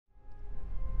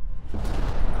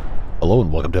Hello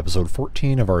and welcome to episode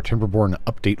 14 of our Timberborn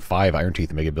Update 5 Iron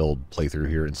Teeth Mega Build playthrough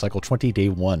here in Cycle 20, Day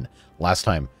 1. Last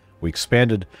time, we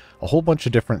expanded a whole bunch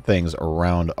of different things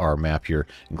around our map here,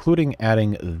 including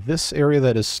adding this area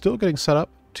that is still getting set up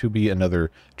to be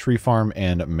another tree farm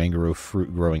and mangrove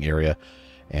fruit growing area,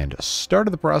 and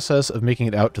started the process of making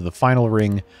it out to the final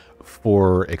ring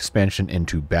for expansion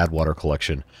into Badwater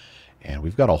Collection. And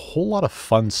we've got a whole lot of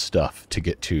fun stuff to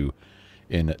get to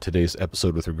in today's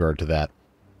episode with regard to that,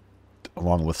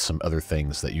 along with some other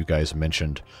things that you guys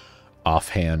mentioned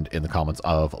offhand in the comments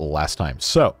of last time.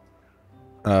 So,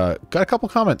 got a couple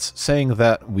comments saying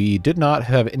that we did not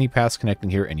have any paths connecting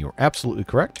here, and you're absolutely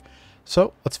correct.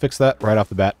 So, let's fix that right off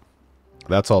the bat.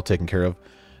 That's all taken care of.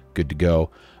 Good to go.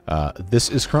 This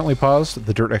is currently paused.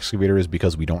 The dirt excavator is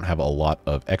because we don't have a lot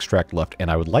of extract left,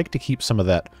 and I would like to keep some of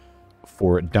that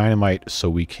for dynamite so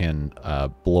we can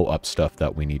blow up stuff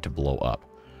that we need to blow up,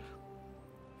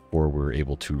 or we're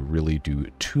able to really do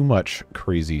too much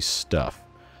crazy stuff.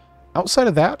 Outside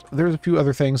of that, there's a few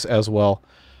other things as well.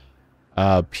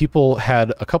 People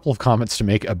had a couple of comments to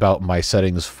make about my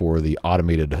settings for the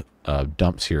automated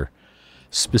dumps here.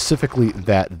 Specifically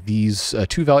that these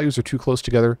two values are too close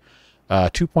together.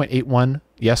 2.81,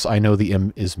 yes, I know the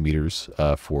M is meters.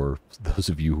 For those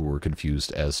of you who were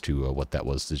confused as to what that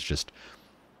was, it's just...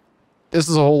 this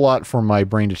is a whole lot for my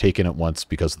brain to take in at once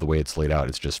because of the way it's laid out.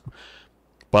 It's just...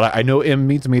 but I know M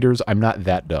means meters. I'm not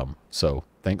that dumb. So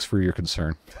thanks for your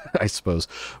concern, I suppose.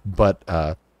 But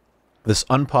this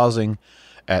unpausing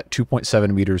at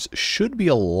 2.7 meters should be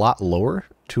a lot lower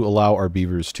to allow our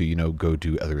beavers to, you know, go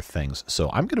do other things. So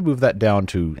I'm going to move that down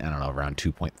to, I don't know, around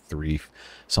 2.3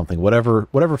 something,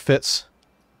 whatever fits.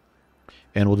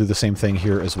 And we'll do the same thing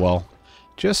here as well,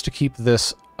 just to keep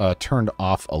this turned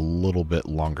off a little bit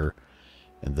longer.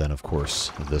 And then, of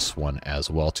course, this one as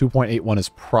well. 2.81 is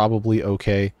probably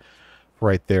okay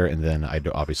right there. And then I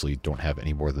obviously don't have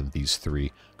any more than these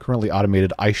three currently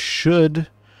automated. I should,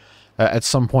 at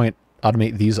some point,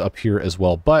 automate these up here as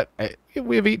well. But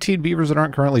we have 18 beavers that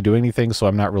aren't currently doing anything, so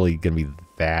I'm not really going to be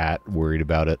that worried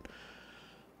about it.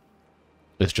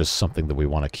 It's just something that we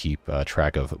want to keep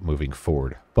track of moving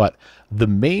forward. But the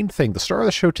main thing, the star of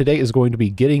the show today, is going to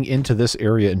be getting into this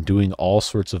area and doing all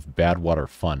sorts of Badwater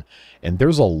fun. And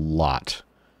there's a lot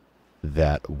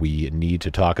that we need to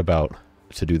talk about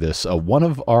to do this. One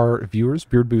of our viewers,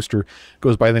 Beard Booster,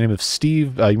 goes by the name of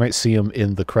Steve. You might see him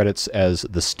in the credits as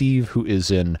the Steve who is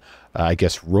in, I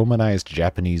guess, Romanized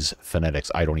Japanese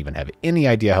phonetics. I don't even have any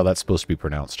idea how that's supposed to be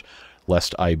pronounced,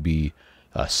 lest I be...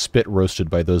 spit roasted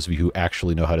by those of you who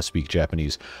actually know how to speak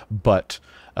Japanese. But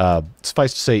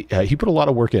suffice to say, he put a lot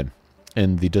of work in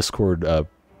the Discord,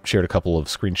 shared a couple of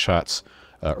screenshots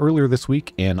earlier this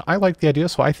week, and I like the idea,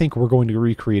 so I think we're going to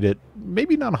recreate it,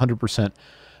 maybe not 100%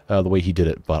 the way he did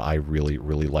it, but I really,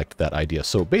 really liked that idea.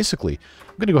 So basically,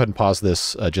 I'm going to go ahead and pause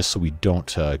this just so we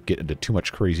don't get into too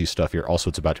much crazy stuff here. Also,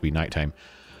 it's about to be nighttime.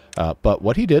 But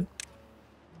what he did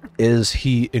is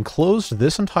he enclosed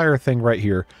this entire thing right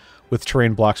here with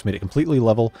terrain blocks, made it completely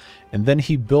level, and then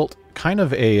he built kind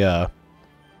of a,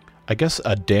 I guess,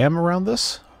 a dam around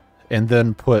this, and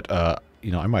then put,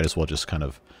 you know, I might as well just kind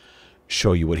of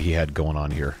show you what he had going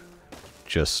on here,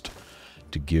 just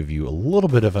to give you a little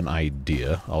bit of an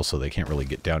idea. Also, they can't really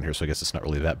get down here, so I guess it's not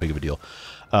really that big of a deal.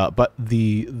 But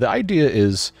the idea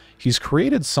is he's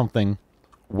created something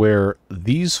where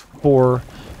these four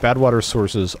Badwater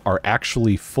sources are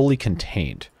actually fully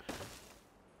contained.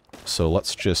 So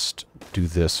let's just do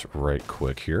this right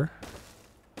quick here.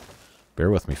 Bear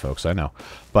with me, folks, I know.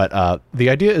 But the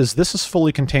idea is this is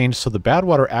fully contained, so the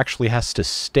Badwater actually has to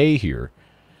stay here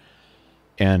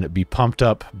and be pumped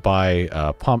up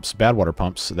by pumps, Badwater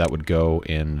pumps, that would go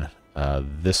in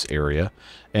this area.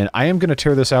 And I am going to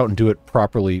tear this out and do it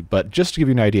properly, but just to give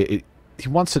you an idea, he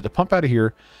wants it to pump out of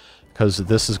here because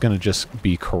this is going to just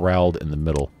be corralled in the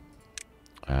middle.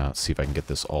 Let's see if I can get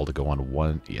this all to go on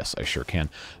one. Yes, I sure can.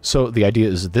 So the idea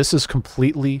is this is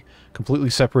completely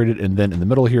separated, and then in the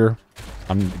middle here,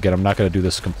 I'm not going to do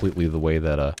this completely the way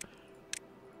that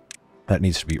that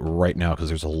needs to be right now, because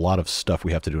there's a lot of stuff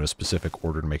we have to do in a specific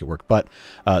order to make it work. But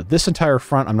this entire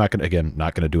front, I'm not going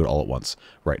to do it all at once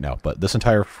right now. But this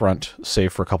entire front,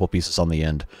 save for a couple pieces on the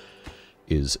end,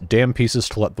 is dam pieces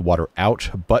to let the water out,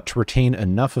 but to retain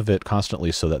enough of it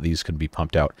constantly so that these can be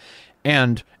pumped out.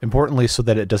 And, importantly, so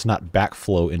that it does not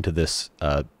backflow into this,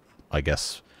 I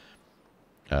guess,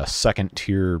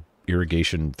 second-tier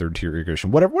irrigation, third-tier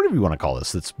irrigation, whatever you want to call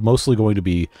this. It's mostly going to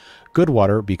be good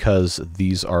water because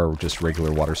these are just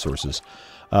regular water sources.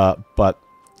 But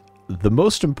the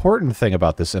most important thing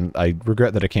about this, and I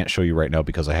regret that I can't show you right now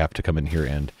because I have to come in here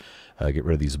and get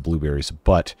rid of these blueberries.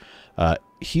 But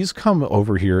he's come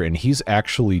over here and he's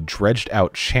actually dredged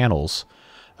out channels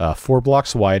 4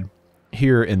 blocks wide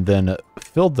here and then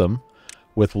filled them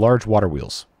with large water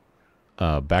wheels.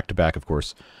 Back to back, of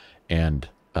course. And,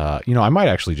 you know, I might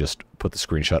actually just put the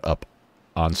screenshot up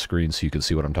on screen so you can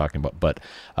see what I'm talking about. But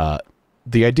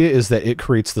the idea is that it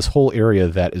creates this whole area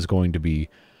that is going to be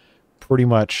pretty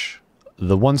much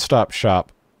the one-stop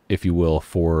shop, if you will,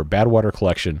 for bad water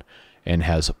collection, and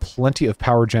has plenty of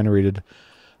power generated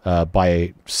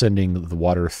by sending the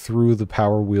water through the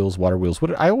power wheels, water wheels.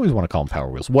 What I always want to call them power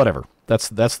wheels. Whatever. That's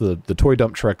the toy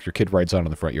dump truck your kid rides on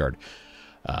in the front yard.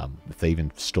 If they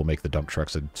even still make the dump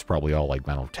trucks, it's probably all like,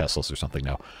 I don't know, Teslas or something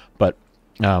now. But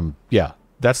yeah,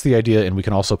 that's the idea. And we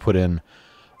can also put in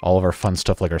all of our fun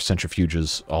stuff like our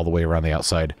centrifuges all the way around the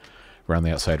outside, around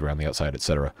the outside, around the outside,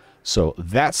 etc. So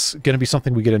that's going to be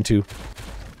something we get into.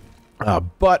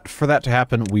 But for that to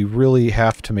happen, we really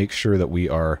have to make sure that we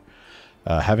are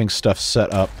having stuff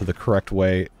set up the correct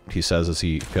way, he says as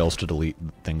he fails to delete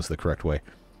things the correct way.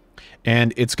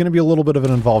 And it's going to be a little bit of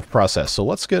an involved process. So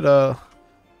let's get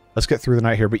through the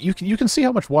night here. But you can see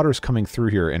how much water is coming through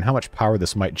here and how much power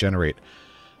this might generate.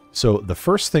 So the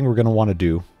first thing we're going to want to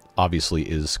do, obviously,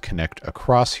 is connect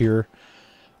across here.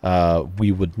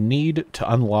 We would need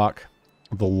to unlock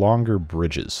the longer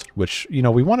bridges, which, you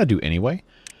know, we want to do anyway.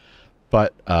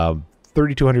 But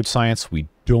 3,200 science we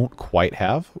don't quite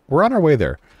have. We're on our way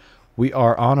there. We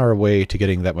are on our way to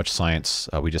getting that much science.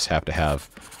 We just have to have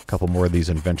a couple more of these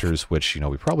inventors, which, you know,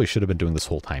 we probably should have been doing this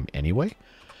whole time anyway.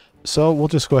 So we'll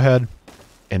just go ahead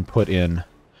and put in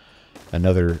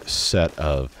another set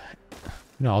of...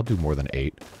 No, I'll do more than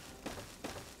 8.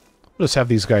 We'll just have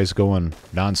these guys going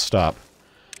non-stop.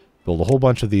 Build a whole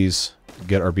bunch of these,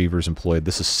 get our beavers employed.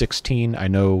 This is 16. I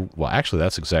know... Well, actually,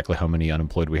 that's exactly how many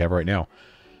unemployed we have right now.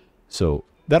 So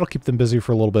that'll keep them busy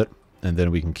for a little bit, and then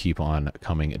we can keep on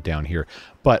coming down here.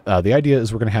 But the idea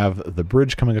is we're going to have the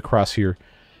bridge coming across here,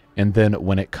 and then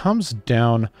when it comes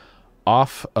down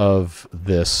off of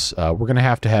this, we're going to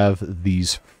have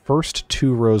these first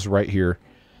 2 rows right here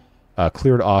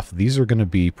cleared off. These are going to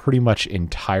be pretty much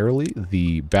entirely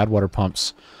the bad water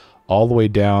pumps all the way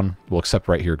down, well, except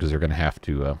right here, because they're going to have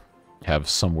to have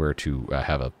somewhere to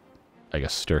have a, I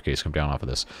guess, staircase come down off of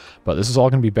this. But this is all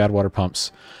going to be bad water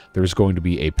pumps. There's going to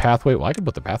be a pathway. Well, I can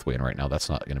put the pathway in right now. That's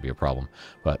not going to be a problem.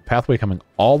 But pathway coming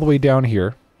all the way down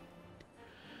here.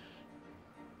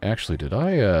 Actually, did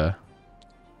I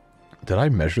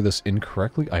measure this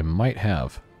incorrectly? I might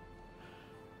have.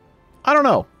 I don't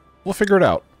know. We'll figure it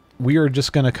out. We are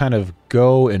just going to kind of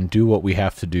go and do what we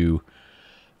have to do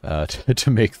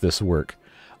to make this work.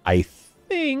 I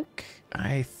think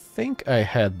I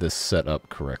had this set up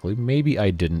correctly. Maybe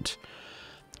I didn't.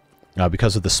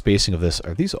 Because of the spacing of this,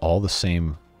 are these all the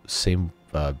same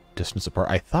distance apart?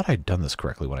 I thought I'd done this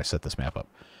correctly when I set this map up.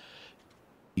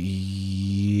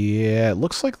 Yeah, it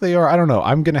looks like they are. I don't know.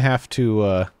 I'm going to have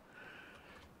to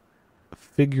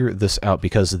figure this out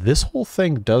because this whole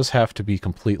thing does have to be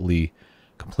completely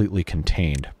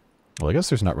contained. Well, I guess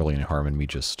there's not really any harm in me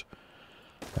just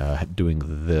doing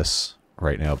this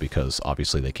right now because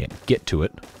obviously they can't get to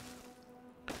it.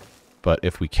 But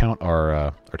if we count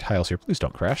our tiles here, please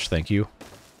don't crash. Thank you.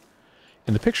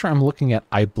 In the picture I'm looking at,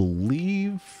 I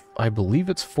believe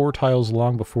it's 4 tiles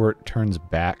long before it turns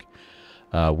back,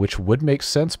 which would make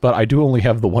sense. But I do only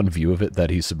have the one view of it that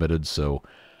he submitted, so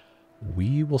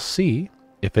we will see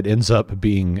if it ends up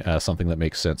being something that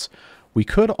makes sense. We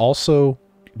could also,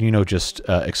 you know, just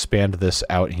expand this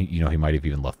out. He might have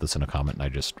even left this in a comment, and I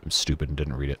just am stupid and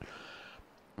didn't read it.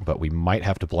 But we might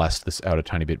have to blast this out a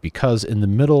tiny bit because in the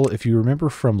middle, if you remember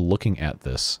from looking at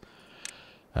this,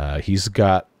 he's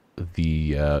got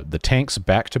the tanks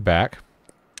back to back,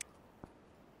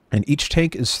 and each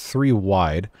tank is 3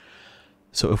 wide.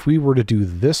 So if we were to do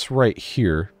this right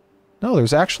here, no,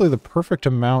 there's actually the perfect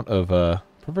amount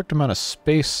of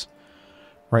space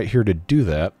right here to do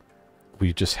that.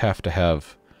 We just have to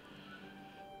have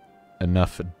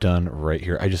enough done right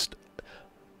here.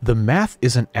 The math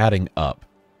isn't adding up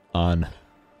on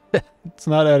it's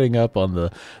not adding up on the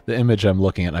image I'm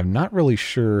looking at. I'm not really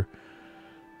sure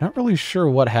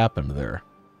what happened there.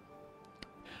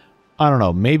 I don't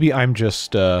know, maybe I'm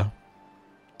just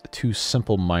too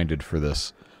simple-minded for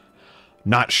this.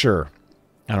 Not sure.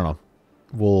 I don't know.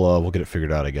 We'll get it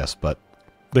figured out, I guess, but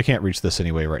they can't reach this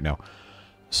anyway right now.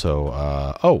 So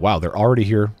oh wow, they're already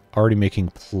here, already making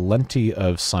plenty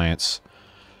of science.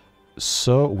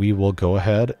 So we will go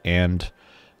ahead and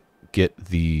get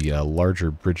the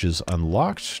larger bridges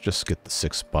unlocked. Just get the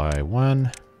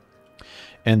 6x1.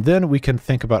 And then we can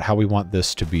think about how we want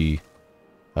this to be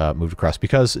moved across.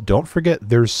 Because don't forget,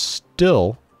 there's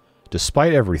still,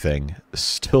 despite everything,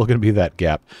 still going to be that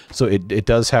gap. So it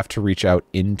does have to reach out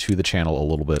into the channel a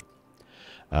little bit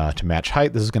to match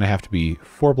height. This is going to have to be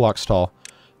 4 blocks tall.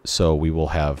 So we will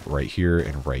have right here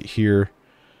and right here.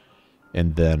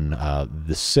 And then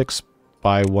the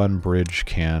 6x1 bridge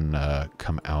can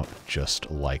come out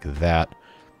just like that.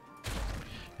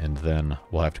 And then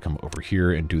we'll have to come over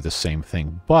here and do the same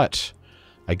thing. But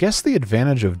I guess the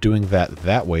advantage of doing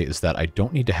that way is that I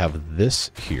don't need to have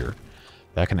this here.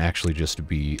 That can actually just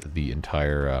be the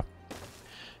entire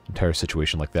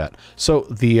situation like that. So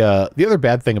the other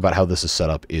bad thing about how this is set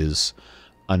up is,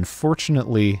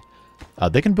 unfortunately,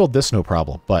 they can build this no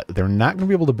problem, but they're not going to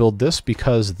be able to build this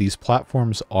because these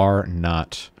platforms are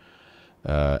not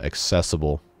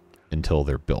accessible until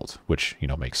they're built, which, you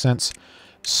know, makes sense.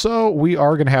 So we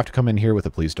are going to have to come in here with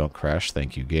a please don't crash,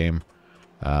 thank you game,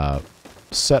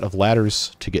 set of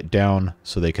ladders to get down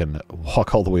so they can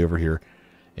walk all the way over here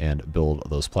and build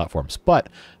those platforms. But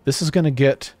this is going to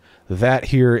get that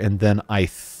here, and then I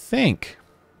think,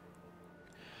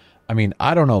 I mean,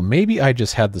 I don't know, maybe I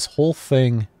just had this whole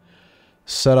thing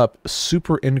set up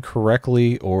super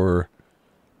incorrectly, or,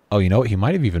 oh, you know what, he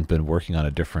might have even been working on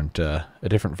a different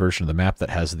version of the map that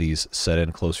has these set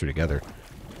in closer together.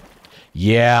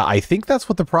 Yeah, I think that's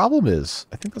what the problem is.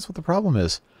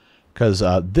 Because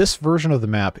this version of the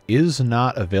map is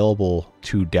not available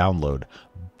to download,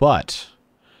 but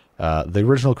the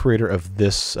original creator of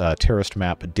this terraced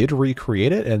map did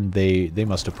recreate it, and they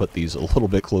must have put these a little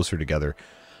bit closer together,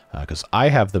 because I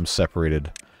have them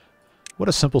separated. What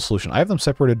a simple solution. I have them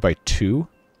separated by 2,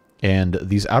 and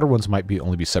these outer ones might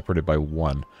only be separated by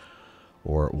 1,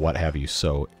 or what have you.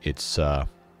 So it's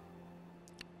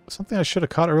something I should have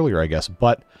caught earlier, I guess.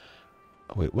 But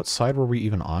wait, what side were we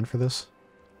even on for this?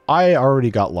 I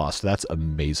already got lost. That's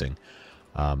amazing.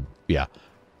 Yeah.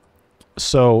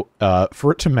 So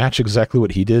for it to match exactly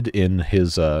what he did in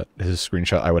his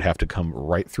screenshot, I would have to come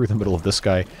right through the middle of this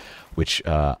guy, which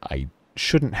I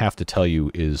shouldn't have to tell you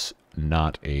is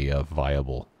not a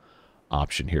viable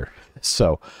option here.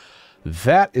 So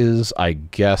that is, I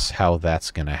guess, how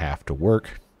that's going to have to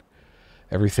work.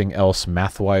 Everything else,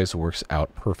 math-wise, works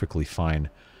out perfectly fine.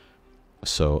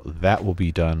 So that will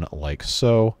be done like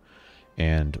so,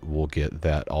 and we'll get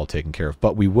that all taken care of.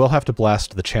 But we will have to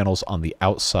blast the channels on the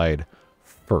outside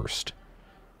first.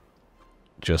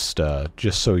 Just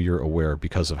so you're aware,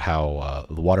 because of how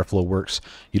the water flow works.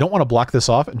 You don't want to block this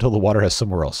off until the water has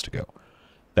somewhere else to go.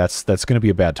 That's going to be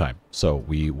a bad time, so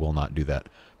we will not do that.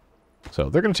 So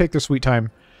they're going to take their sweet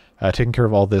time taking care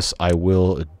of all this. I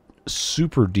will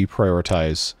super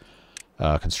deprioritize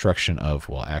construction of,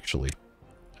 well, actually,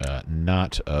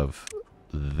 not of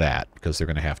that, because they're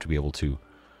going to have to be able to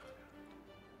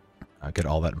get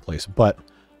all that in place. But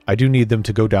I do need them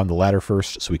to go down the ladder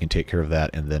first, so we can take care of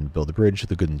that, and then build the bridge.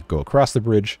 They're going to go across the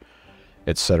bridge,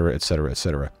 etc., etc.,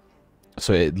 etc.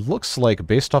 So it looks like,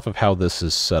 based off of how this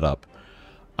is set up,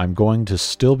 I'm going to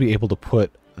still be able to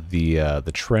put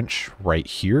the trench right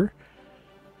here,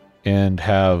 and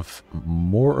have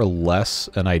more or less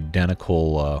an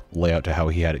identical layout to how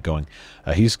he had it going.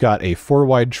 He's got a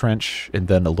 4-wide trench, and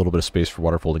then a little bit of space for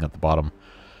water folding at the bottom.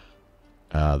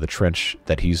 The trench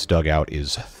that he's dug out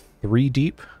is 3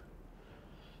 deep,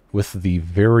 with the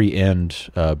very end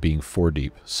being 4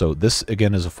 deep. So this,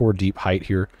 again, is a 4 deep height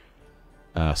here.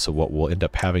 So what we'll end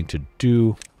up having to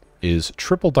do is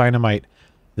triple dynamite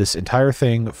this entire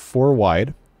thing 4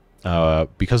 wide.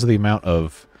 Because of the amount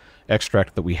of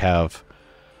extract that we have,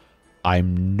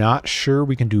 I'm not sure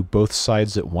we can do both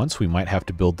sides at once. We might have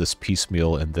to build this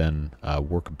piecemeal and then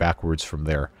work backwards from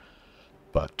there.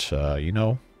 But you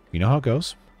know how it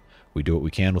goes. We do what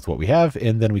we can with what we have,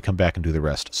 and then we come back and do the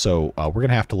rest. So we're going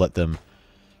to have to let them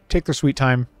take their sweet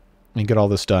time and get all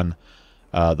this done.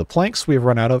 The planks we have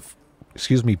run out of,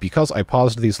 excuse me, because I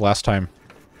paused these last time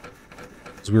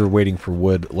as we were waiting for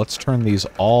wood. Let's turn these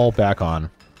all back on.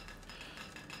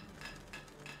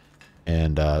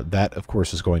 And that, of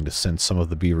course, is going to send some of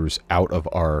the beavers out of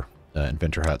our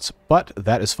inventor huts. But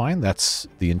that is fine. That's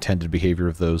the intended behavior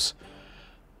of those.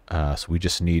 So we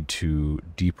just need to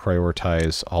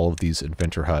deprioritize all of these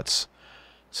inventor huts,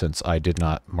 since I did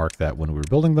not mark that when we were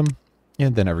building them.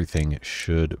 And then everything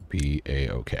should be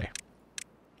a-okay.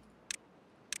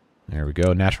 There we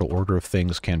go. Natural order of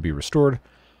things can be restored.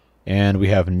 And we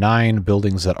have 9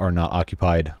 buildings that are not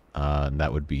occupied. And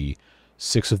that would be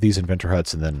 6 of these inventor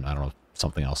huts, and then, I don't know,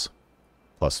 something else.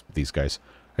 Plus these guys.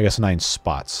 I guess 9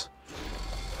 spots.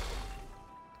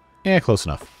 Close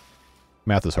enough.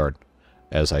 Math is hard,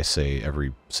 as I say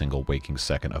every single waking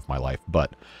second of my life.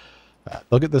 But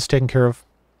they'll get this taken care of.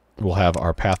 we'll have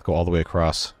our path go all the way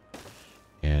across,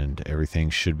 and everything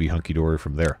should be hunky-dory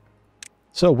from there.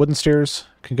 So wooden stairs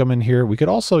can come in here. We could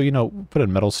also, you know, put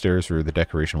in metal stairs or the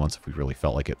decoration ones if we really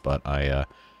felt like it, but I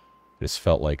just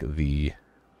felt like the...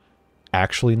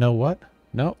 Actually, know what?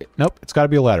 No, nope, it's got to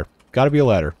be a ladder. Got to be a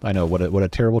ladder. I know, what a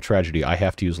terrible tragedy. I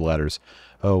have to use ladders.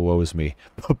 Oh, woe is me.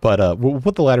 But we'll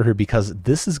put the ladder here because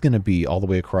this is going to be all the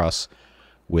way across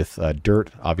with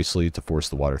dirt, obviously, to force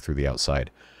the water through the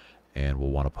outside. And we'll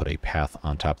want to put a path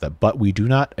on top of that. But we do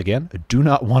not, again, do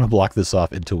not want to block this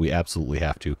off until we absolutely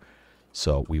have to.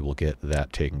 So we will get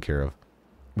that taken care of.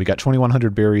 We got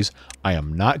 2,100 berries. I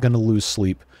am not going to lose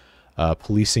sleep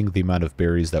policing the amount of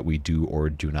berries that we do or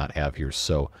do not have here.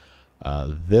 So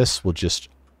this will just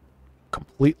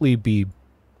completely be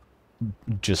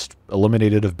just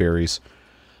eliminated of berries.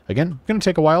 Again, going to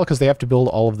take a while because they have to build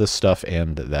all of this stuff,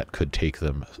 and that could take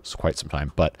them quite some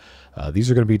time. But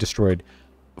these are going to be destroyed.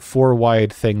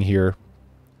 4-wide thing here.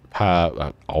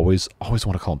 Always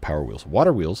want to call them power wheels.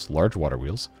 Water wheels, large water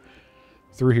wheels.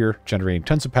 Through here, generating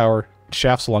tons of power.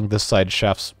 Shafts along this side.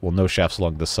 Shafts, well, no shafts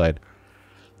along this side.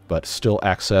 But still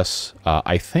access.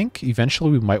 I think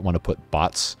eventually we might want to put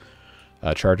bots,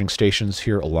 charging stations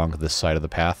here along this side of the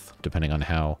path, depending on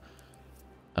how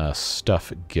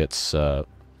stuff gets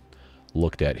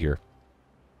looked at here.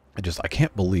 I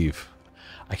can't believe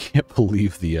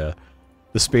the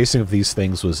spacing of these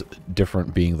things was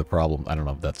different being the problem. I don't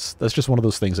know. That's just one of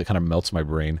those things that kind of melts my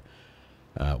brain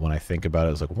when I think about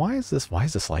it. It's like, why is this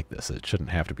like this? It shouldn't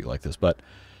have to be like this. But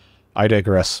I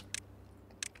digress.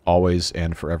 Always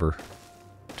and forever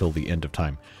till the end of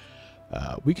time.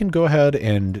 We can go ahead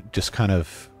and just kind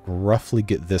of roughly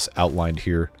get this outlined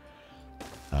here.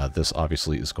 This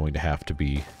obviously is going to have to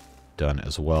be done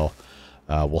as well.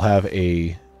 We'll have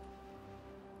a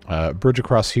bridge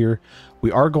across here.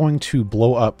 We are going to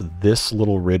blow up this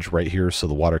little ridge right here so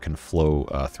the water can flow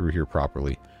through here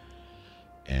properly.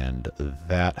 And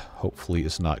that hopefully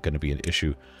is not going to be an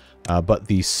issue. But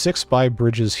the 6x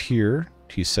bridges here,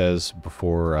 he says,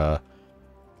 before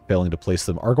failing to place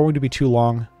them, are going to be too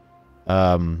long.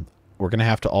 We're going to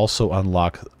have to also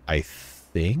unlock, I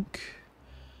think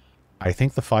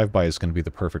the 5x is going to be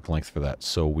the perfect length for that.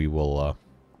 So we will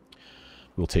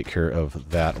we'll take care of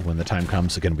that when the time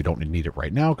comes. Again, we don't need it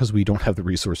right now because we don't have the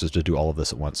resources to do all of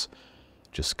this at once.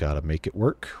 Just got to make it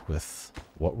work with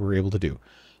what we're able to do.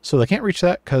 So they can't reach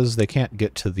that because they can't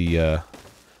get to the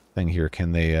thing here.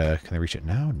 Can they reach it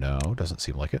now? No, doesn't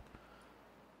seem like it.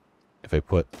 If I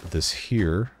put this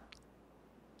here...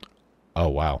 Oh,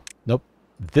 wow. Nope.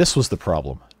 This was the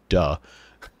problem. Duh.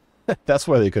 That's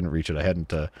why they couldn't reach it. I hadn't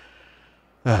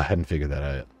figured that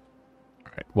out yet.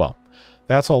 All right. Well,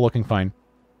 that's all looking fine.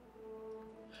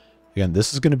 Again,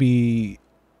 this is going to be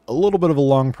a little bit of a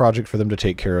long project for them to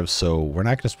take care of, so we're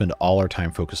not going to spend all our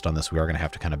time focused on this. We are going to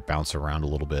have to kind of bounce around a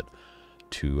little bit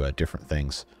to different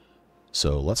things.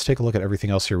 So let's take a look at everything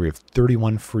else here. We have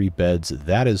 31 free beds.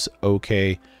 That is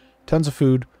okay. Tons of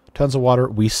food, tons of water.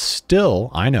 We still,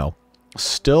 I know,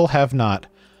 still have not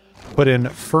put in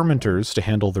fermenters to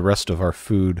handle the rest of our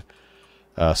food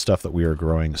stuff that we are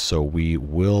growing, so we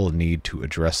will need to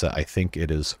address that. I think it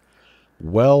is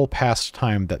well past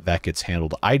time that that gets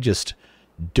handled. I just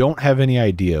don't have any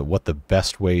idea what the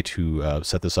best way to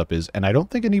set this up is, and I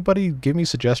don't think anybody gave me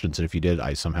suggestions, and if you did,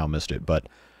 I somehow missed it. But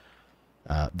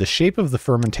the shape of the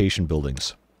fermentation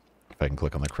buildings, if I can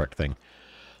click on the correct thing,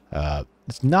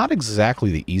 it's not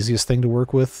exactly the easiest thing to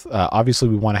work with. Obviously,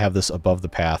 we want to have this above the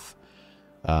path,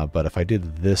 but if I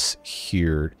did this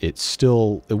here, it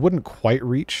wouldn't quite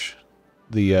reach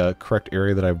the correct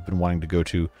area that I've been wanting to go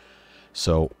to.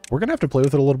 So we're going to have to play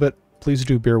with it a little bit. Please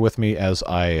do bear with me as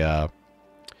I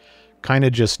kind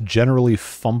of just generally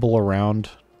fumble around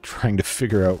trying to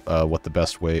figure out what the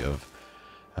best way of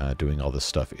doing all this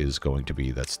stuff is going to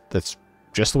be. That's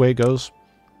just the way it goes.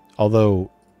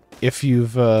 Although, if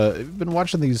you've been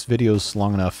watching these videos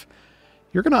long enough,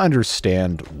 you're going to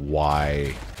understand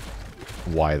why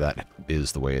that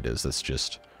is the way it is. That's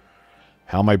just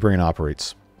how my brain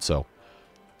operates. So,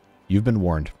 you've been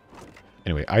warned.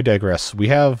 Anyway, I digress. We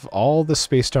have all the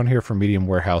space down here for medium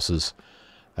warehouses,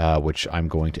 which I'm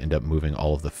going to end up moving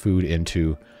all of the food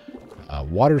into.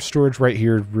 Water storage right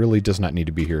here really does not need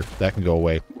to be here. That can go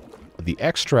away. The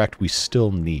extract we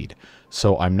still need.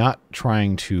 So I'm not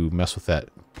trying to mess with that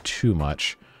too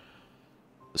much.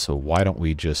 So why don't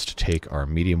we just take our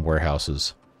medium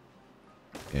warehouses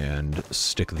and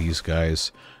stick these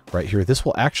guys right here. This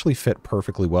will actually fit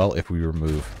perfectly well if we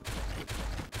remove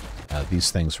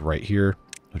these things right here.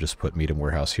 We'll just put medium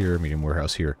warehouse here,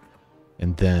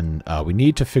 and then we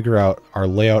need to figure out our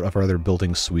layout of our other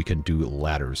buildings so we can do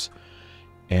ladders.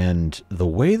 And the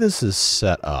way this is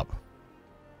set up,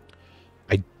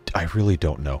 I really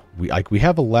don't know. We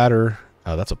have a ladder.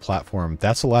 That's a platform.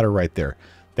 That's a ladder right there.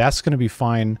 That's going to be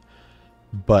fine.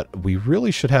 But we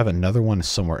really should have another one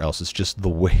somewhere else. It's just the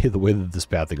way that this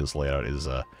pathing is laid out is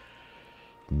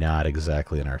not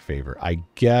exactly in our favor. I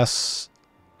guess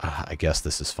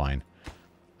this is fine.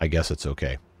 I guess it's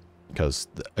okay. Because,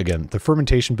 again, the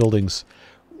fermentation buildings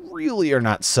really are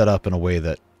not set up in a way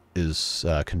that is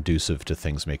conducive to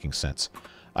things making sense.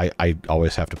 I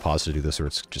always have to pause to do this or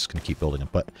it's just going to keep building it.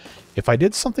 But if I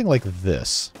did something like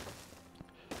this,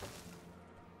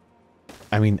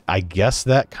 I mean, I guess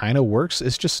that kind of works.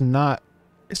 It's just not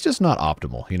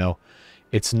optimal, you know?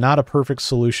 It's not a perfect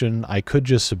solution. I could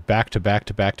just back to back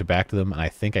them, and I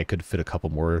think I could fit a couple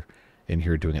more in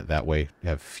here doing it that way,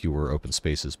 have fewer open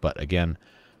spaces. But again,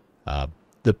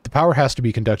 the power has to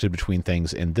be conducted between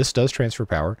things, and this does transfer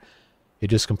power. It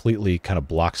just completely kind of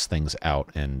blocks things out,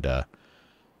 and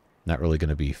not really going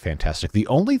to be fantastic. The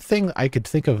only thing I could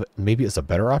think of maybe as a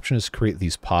better option is create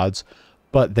these pods,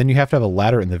 but then you have to have a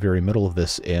ladder in the very middle of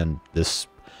this, and this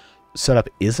setup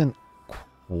isn't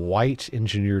quite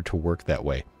engineered to work that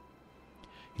way.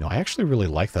 You know, I actually really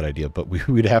like that idea, but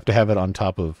we'd have to have it on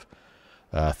top of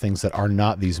things that are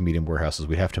not these medium warehouses.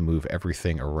 We'd have to move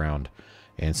everything around.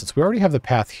 And since we already have the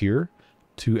path here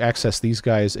to access these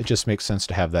guys, it just makes sense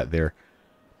to have that there.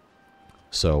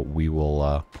 So we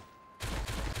will,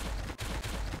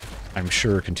 I'm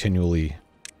sure, continually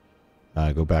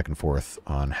go back and forth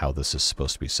on how this is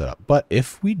supposed to be set up. But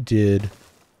if we did...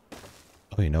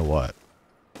 Oh, you know what?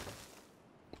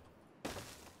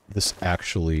 This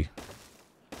actually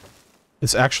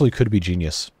could be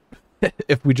genius.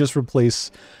 If we just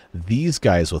replace these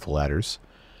guys with ladders,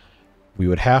 we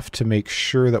would have to make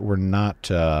sure that we're not...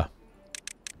 oh,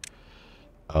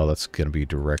 that's going to be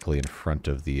directly in front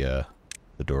of the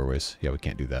doorways. Yeah, we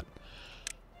can't do that.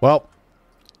 Well,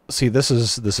 see, this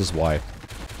is why.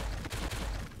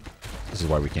 This is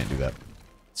why we can't do that.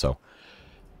 So,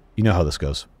 you know how this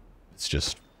goes. It's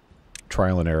just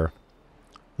trial and error.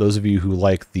 Those of you who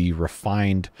like the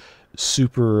refined,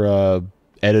 super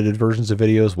edited versions of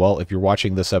videos, well, if you're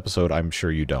watching this episode, I'm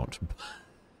sure you don't.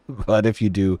 But if you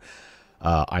do,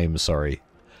 I am sorry.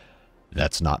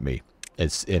 That's not me.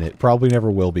 And it probably never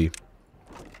will be.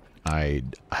 I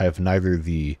have neither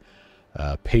the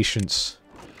patience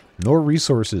nor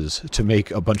resources to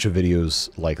make a bunch of videos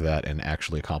like that and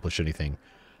actually accomplish anything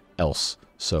else.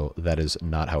 So that is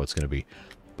not how it's going to be.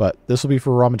 But this will be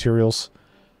for raw materials,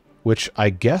 which I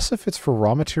guess if it's for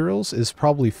raw materials is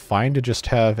probably fine to just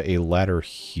have a ladder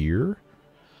here.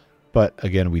 But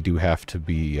again, we do have to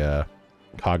be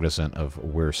cognizant of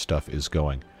where stuff is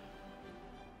going.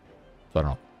 So I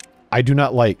don't know. I do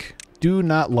not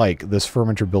like this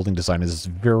fermenter building design. It's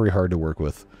very hard to work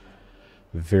with.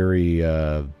 Very,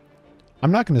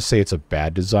 I'm not going to say it's a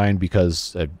bad design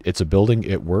because it's a building.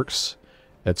 It works.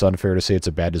 It's unfair to say it's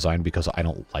a bad design because I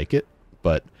don't like it,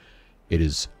 but it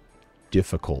is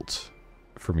difficult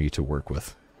for me to work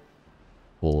with.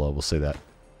 We'll say that.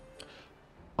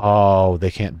 Oh,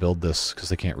 they can't build this because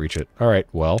they can't reach it. All right,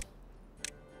 well,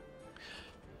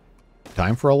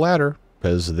 time for a ladder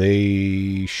because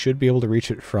they should be able to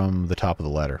reach it from the top of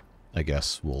the ladder. I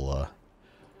guess we'll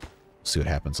see what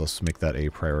happens. Let's make that a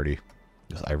priority.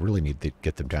 I really need to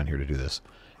get them down here to do this,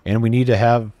 and we need to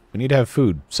have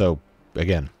food. So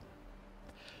again,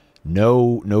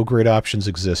 no great options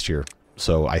exist here.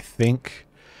 So I think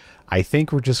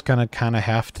we're just gonna kind of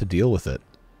have to deal with it.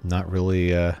 Not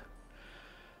really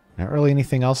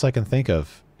anything else I can think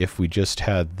of. If we just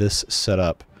had this set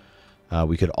up,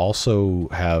 we could also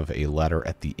have a ladder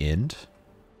at the end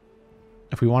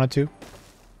if we wanted to.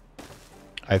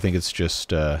 I think it's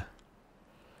just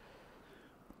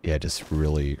yeah, just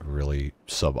really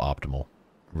suboptimal.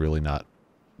 Really not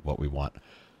what we want.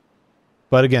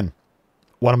 But again,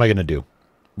 what am I gonna do?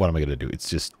 What am I gonna do? It's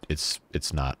just it's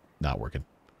not working.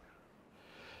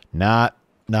 Not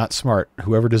smart.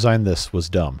 Whoever designed this was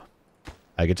dumb.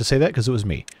 I get to say that because it was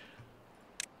me.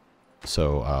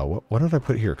 So what did I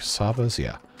put here? Cassavas?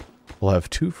 Yeah. We'll have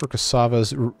 2 for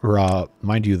cassavas.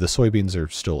 Mind you, the soybeans are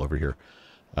still over here.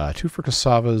 2 for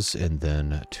cassavas and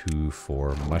then 2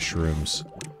 for mushrooms.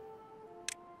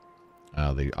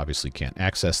 They obviously can't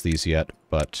access these yet,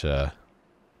 but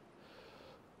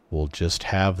we'll just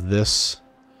have this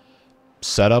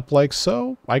set up like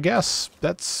so, I guess.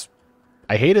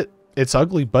 I hate it. It's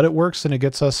ugly, but it works, and it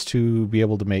gets us to be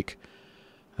able to make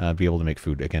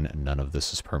food. Again, none of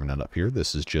this is permanent up here.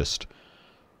 This is just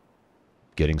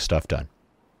getting stuff done.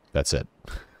 That's it.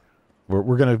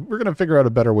 We're gonna figure out a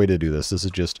better way to do this. This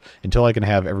is just until I can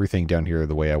have everything down here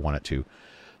the way I want it to.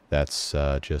 That's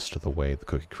just the way the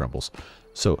cookie crumbles.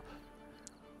 So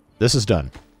this is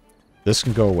done. This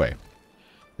can go away.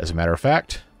 As a matter of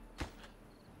fact,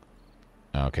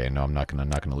 okay, no, I'm not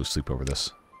gonna lose sleep over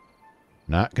this.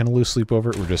 Not gonna lose sleep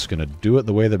over it. We're just gonna do it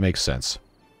the way that makes sense.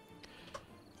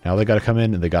 Now they got to come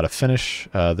in and they got to finish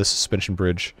this suspension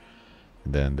bridge.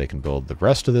 And then they can build the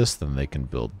rest of this. Then they can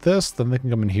build this. Then they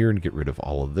can come in here and get rid of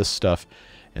all of this stuff.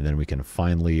 And then we can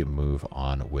finally move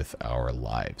on with our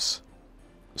lives.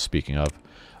 Speaking of,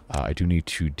 I do need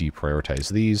to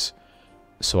deprioritize these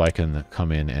so I can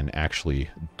come in and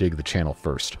actually dig the channel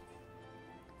first.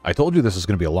 I told you this was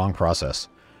going to be a long process.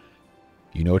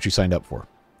 You know what you signed up for.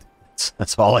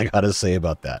 That's all I got to say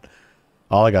about that.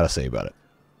 All I got to say about it.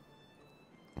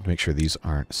 Make sure these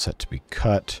aren't set to be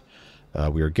cut.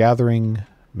 We are gathering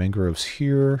mangroves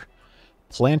here,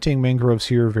 planting mangroves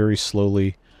here very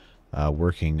slowly,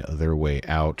 working their way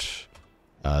out.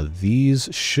 These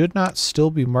should not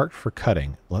still be marked for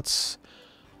cutting. Let's...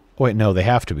 Oh, wait, no, they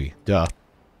have to be. Duh.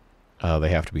 They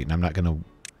have to be. And I'm not going to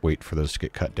wait for those to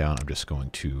get cut down. I'm just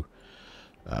going to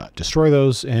destroy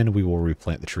those, and we will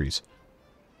replant the trees.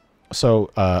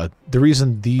 So the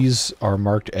reason these are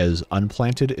marked as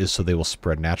unplanted is so they will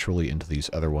spread naturally into these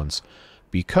other ones,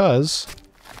 because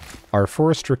our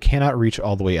forester cannot reach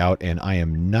all the way out, and I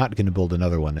am not going to build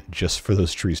another one just for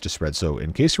those trees to spread. So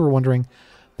in case you were wondering,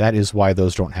 that is why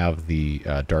those don't have the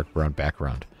dark brown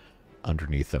background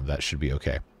underneath them. That should be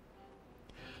okay.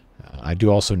 I do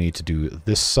also need to do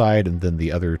this side and then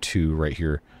the other two right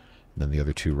here, and then the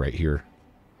other two right here.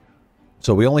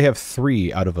 So we only have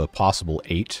 3 out of a possible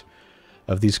 8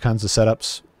 of these kinds of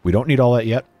setups. We don't need all that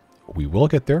yet. We will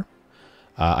get there.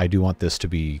 I do want this to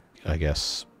be, I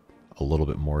guess, a little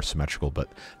bit more symmetrical,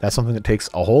 but that's something that takes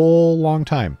a whole long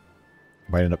time.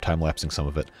 Might end up time-lapsing some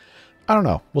of it. I don't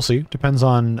know. We'll see. Depends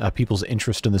on people's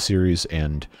interest in the series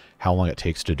and how long it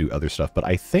takes to do other stuff. But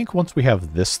I think once we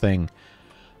have this thing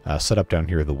set up down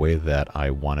here the way that I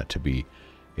want it to be,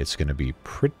 it's going to be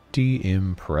pretty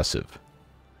impressive.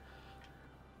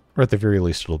 Or at the very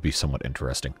least, it'll be somewhat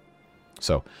interesting.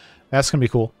 So that's going to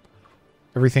be cool.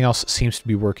 Everything else seems to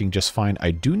be working just fine. I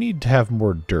do need to have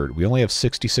more dirt. We only have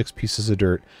 66 pieces of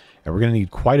dirt, and we're going to need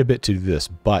quite a bit to do this.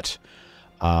 But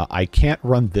I can't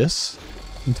run this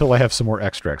until I have some more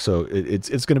extract. So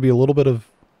it's going to be a little bit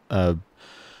of,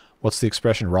 what's the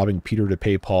expression, robbing Peter to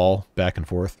pay Paul back and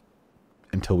forth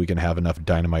until we can have enough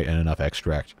dynamite and enough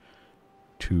extract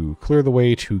to clear the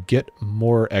way to get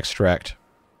more extract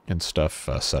and stuff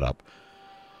set up.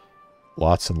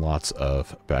 Lots and lots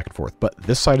of back and forth. But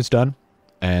this side is done,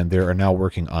 and they are now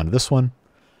working on this one.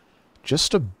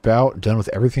 Just about done with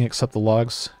everything except the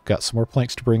logs. Got some more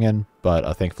planks to bring in,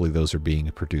 but thankfully those are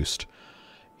being produced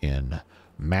in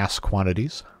mass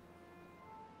quantities.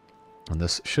 And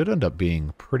this should end up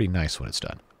being pretty nice when it's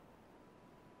done.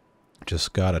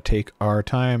 Just gotta take our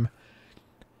time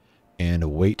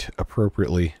and wait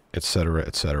appropriately, etc.,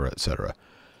 etc., etc.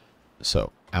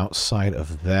 So outside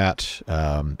of that,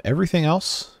 everything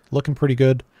else looking pretty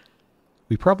good.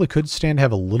 We probably could stand to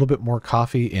have a little bit more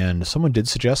coffee, and someone did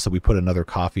suggest that we put another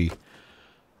coffee,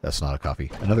 that's not a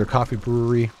coffee, another coffee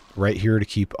brewery right here to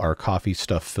keep our coffee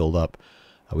stuff filled up.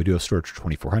 We do have storage for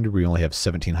 2,400. We only have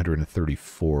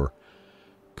 1,734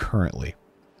 currently.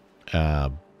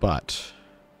 But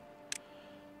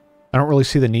I don't really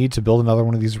see the need to build another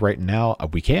one of these right now.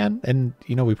 We can, and,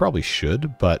 you know, we probably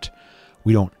should, but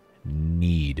we don't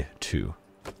need to.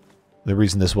 The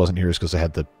reason this wasn't here is because I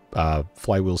had the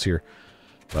flywheels here,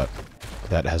 but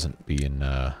that hasn't been,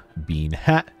 that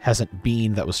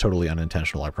was totally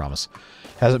unintentional, I promise.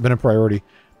 Hasn't been a priority.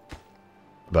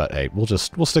 But hey, we'll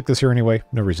stick this here anyway.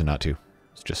 No reason not to.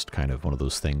 It's just kind of one of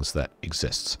those things that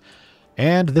exists.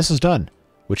 And this is done,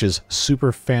 which is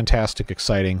super fantastic,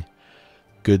 exciting,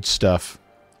 good stuff.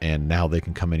 And now they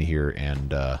can come in here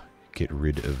and get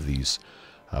rid of these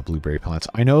blueberry plants.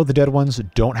 I know the dead ones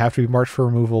don't have to be marked for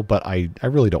removal, but I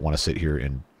really don't want to sit here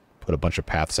and put a bunch of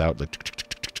paths out like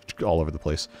all over the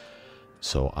place.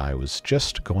 So I was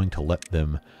just going to let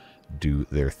them do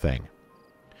their thing.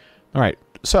 All right,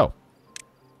 so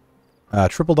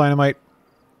triple dynamite.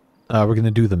 We're going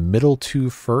to do the middle 2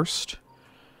 first,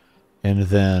 and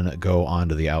then go on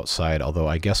to the outside, although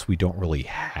I guess we don't really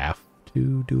have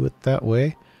to do it that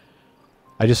way.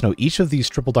 I just know each of these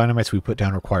triple dynamites we put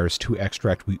down requires 2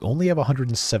 extract. We only have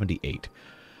 178.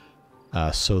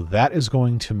 So that is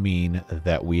going to mean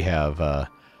that we have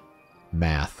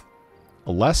math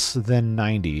less than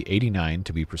 90, 89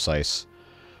 to be precise,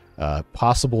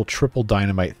 possible triple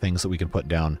dynamite things that we can put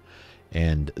down.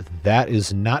 And that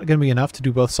is not going to be enough to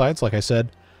do both sides, like I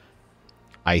said.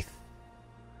 I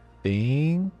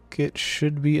think it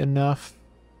should be enough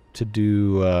to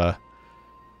do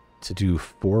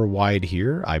 4 wide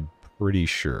here. I'm pretty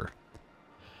sure.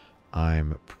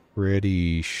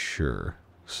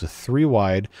 So 3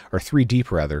 wide, or 3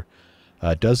 deep rather,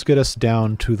 does get us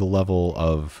down to the level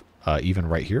of even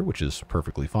right here, which is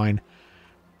perfectly fine.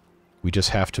 We just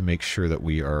have to make sure that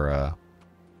we are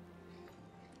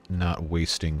not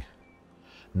wasting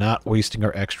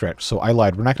our extract. So I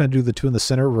lied. We're not going to do the 2 in the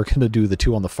center. We're going to do the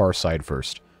 2 on the far side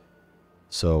first.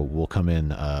 So we'll come in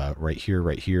right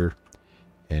here,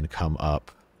 and come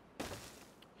up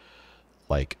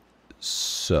like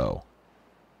so.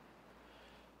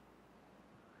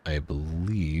 I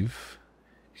believe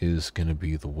is going to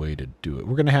be the way to do it.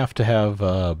 We're going to have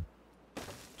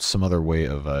some other way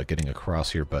of getting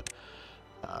across here, but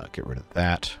get rid of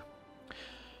that.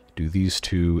 Do these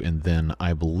 2, and then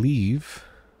I believe,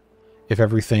 if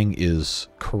everything is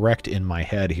correct in my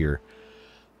head here,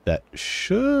 that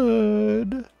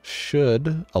should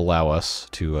allow us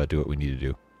to do what we need to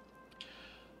do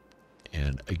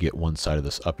and get one side of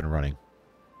this up and running.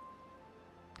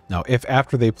 Now, if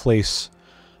after they place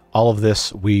all of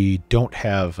this, we don't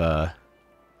have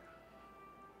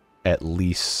at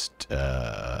least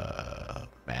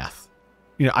math.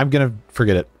 You know, I'm going to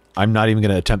forget it. I'm not even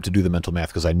going to attempt to do the mental math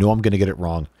because I know I'm going to get it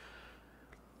wrong.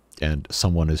 And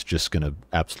someone is just going to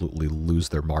absolutely lose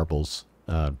their marbles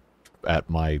at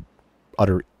my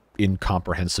utter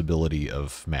incomprehensibility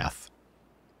of math.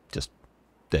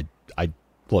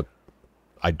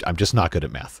 I'm just not good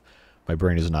at math. My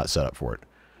brain is not set up for it.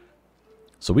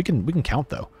 So we can count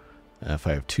though. If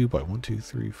I have 2 by 1, 2,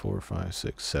 3, 4, 5,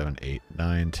 6, 7, 8,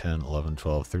 9, 10, 11,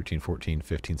 12, 13, 14,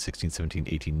 15, 16, 17,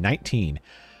 18, 19.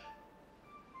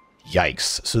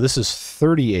 Yikes. So this is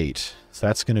 38. So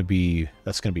that's going to be math.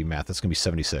 That's going to be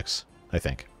 76, I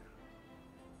think.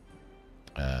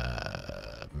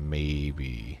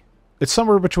 Maybe. It's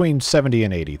somewhere between 70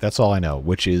 and 80. That's all I know,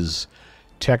 which is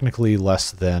technically less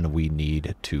than we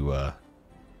need to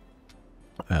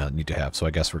have. So I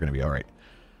guess we're going to be all right.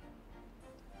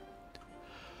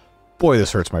 Boy,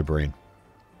 this hurts my brain.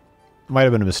 Might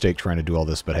have been a mistake trying to do all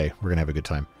this, but hey, we're going to have a good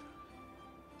time.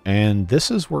 And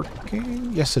this is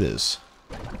working. Yes, it is.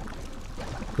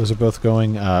 Those are both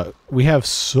going. We have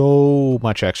so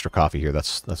much extra coffee here.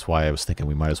 That's why I was thinking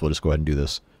we might as well just go ahead and do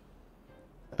this.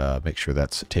 Make sure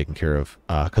that's taken care of.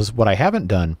 Because what I haven't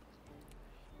done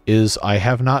is I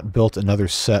have not built another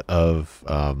set of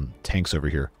tanks over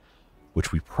here,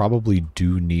 which we probably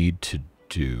do need to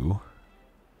do.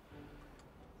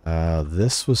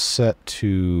 This was set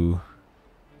to...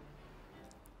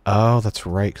 Oh, that's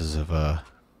right, because of...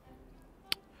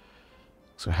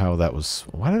 So how that was...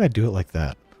 Why did I do it like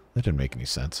that? That didn't make any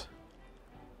sense.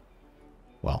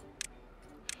 Well.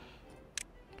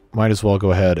 Might as well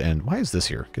go ahead and... Why is this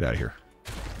here? Get out of here.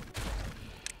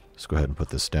 Let's go ahead and put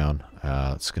this down.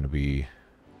 It's going to be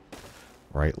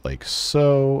right like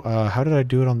so. How did I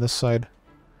do it on this side?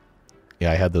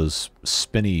 Yeah, I had those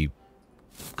spinny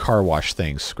car wash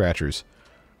things, scratchers.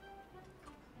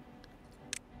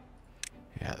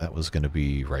 Yeah, that was going to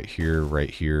be right here,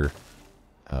 right here.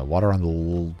 Water on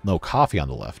the... No, coffee on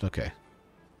the left. Okay.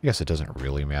 I guess it doesn't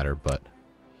really matter, but...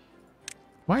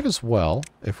 Might as well,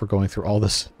 if we're going through all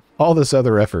this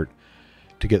other effort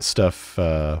to get stuff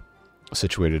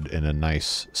situated in a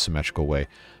nice, symmetrical way,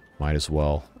 might as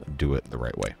well do it the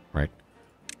right way, right?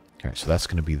 Alright, so that's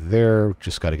going to be there.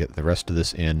 Just got to get the rest of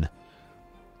this in.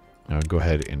 Now go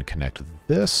ahead and connect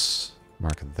this.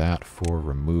 Mark that for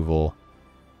removal.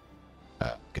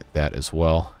 Get that as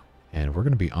well. And we're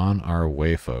going to be on our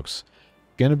way, folks.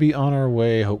 Going to be on our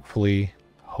way, hopefully.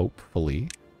 Hopefully.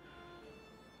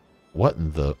 What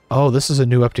in the... Oh, this is a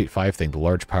new Update 5 thing. The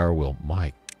large power wheel.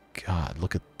 My God,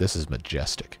 look at... This is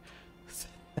majestic.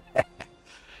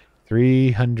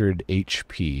 300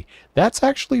 HP. That's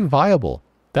actually viable.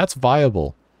 That's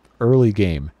viable early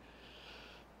game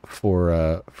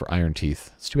for Iron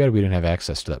Teeth. It's too bad we didn't have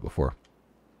access to that before.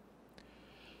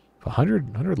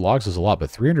 100 logs is a lot,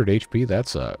 but 300 HP,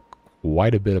 that's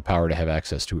quite a bit of power to have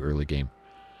access to early game.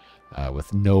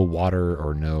 With no water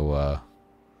or no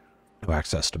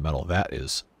access to metal.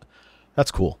 That's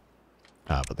cool.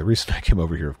 But the reason I came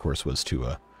over here, of course, was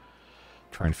to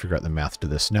try and figure out the math to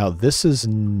this. Now, this is,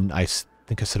 I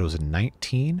think I said it was a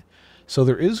 19. So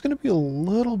there is going to be a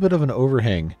little bit of an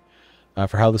overhang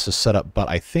for how this is set up, but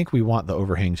I think we want the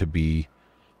overhang to be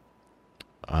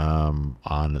on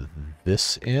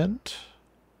this end,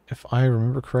 if I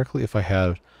remember correctly. If I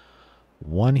had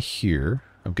one here,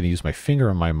 I'm going to use my finger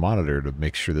on my monitor to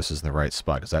make sure this is in the right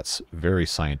spot, because that's very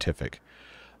scientific.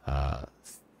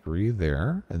 3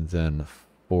 there, and then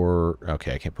Or,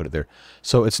 okay, I can't put it there.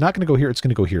 So it's not going to go here, it's going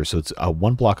to go here. So it's a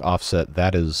 1 block offset.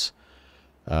 That is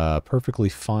perfectly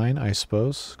fine, I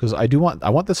suppose. Because I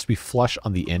want this to be flush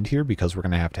on the end here, because we're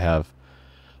going to have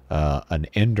an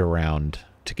end around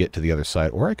to get to the other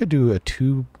side. Or I could do a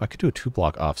 2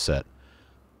 block offset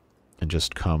and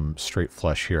just come straight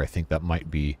flush here. I think that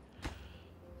might be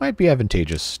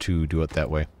advantageous to do it that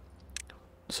way.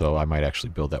 So I might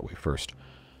actually build that way first.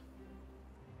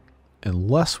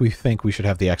 Unless we think we should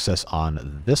have the access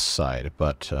on this side,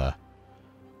 but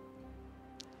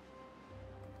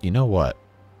you know what?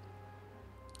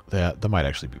 That might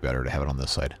actually be better to have it on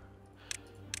this side.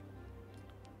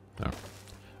 No.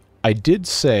 I did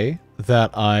say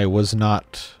that I was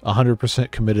not 100%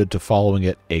 committed to following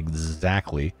it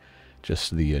exactly,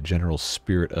 just the general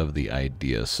spirit of the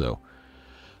idea, so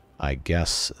I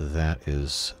guess that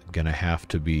is going to have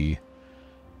to be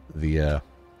the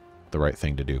right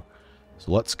thing to do.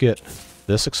 So let's get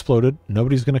this exploded.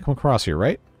 Nobody's going to come across here,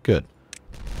 right? Good.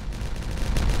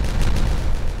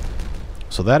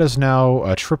 So that is now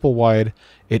a triple wide.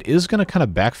 It is going to kind of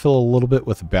backfill a little bit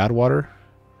with badwater,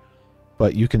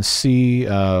 but you can see,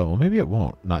 well, maybe it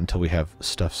won't, not until we have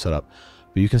stuff set up.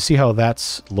 But you can see how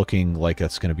that's looking like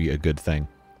that's going to be a good thing.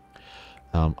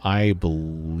 I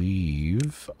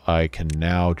believe I can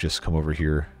now just come over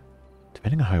here,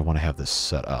 depending on how I want to have this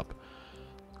set up.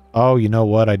 Oh, you know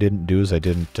what I didn't do is I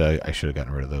should have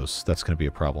gotten rid of those. That's going to be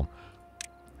a problem.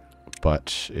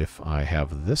 But if I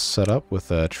have this set up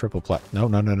with a triple no,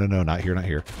 not here, not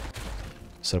here.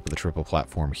 Set up with a triple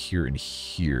platform here and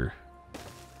here.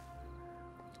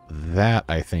 That,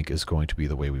 I think, is going to be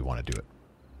the way we want to do it.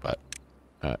 But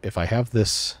if I have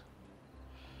this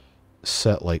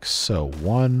set like so,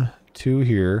 1, 2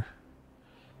 here.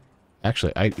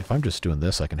 Actually, if I'm just doing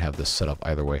this, I can have this set up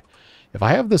either way. If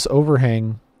I have this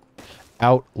overhang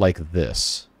out like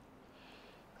this,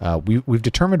 we've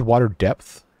determined water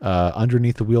depth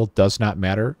underneath the wheel does not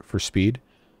matter for speed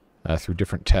through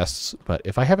different tests. But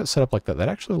if I have it set up like that, that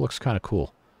actually looks kind of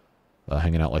cool,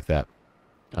 hanging out like that.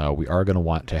 We are going to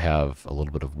want to have a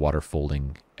little bit of water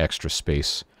folding extra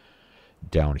space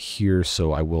down here,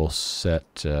 so I will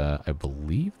set, I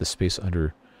believe the space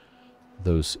under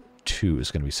those 2 is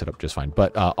going to be set up just fine.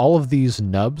 But all of these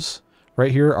nubs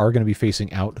right here are going to be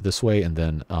facing out this way, and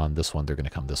then on this one they're going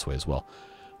to come this way as well.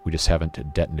 We just haven't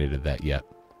detonated that yet.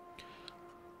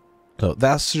 So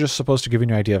that's just supposed to give you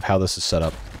an idea of how this is set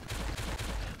up.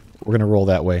 We're going to roll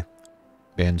that way.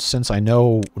 And since I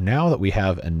know now that we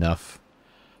have enough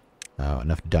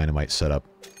dynamite set up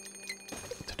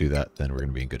to do that, then we're going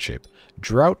to be in good shape.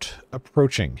 Drought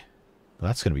approaching. Well,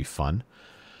 that's going to be fun.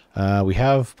 We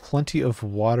have plenty of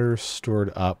water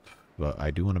stored up, but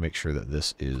I do want to make sure that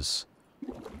this is...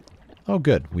 Oh,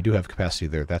 good. We do have capacity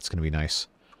there. That's going to be nice.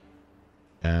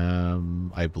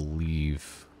 I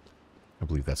believe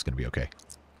that's going to be okay.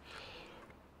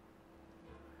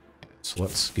 So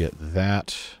let's get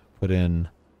that put in.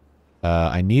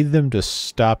 I need them to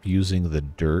stop using the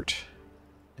dirt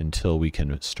until we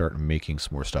can start making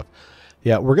some more stuff.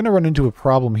 Yeah, we're going to run into a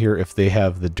problem here if they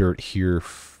have the dirt here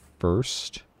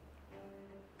first.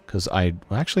 Because well,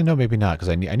 actually, no, maybe not, because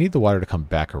I need the water to come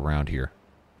back around here.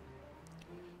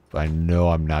 But I know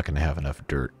I'm not going to have enough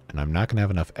dirt. And I'm not going to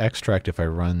have enough extract if I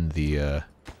run the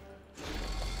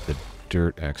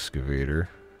dirt excavator.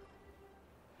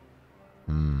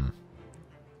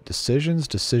 Decisions.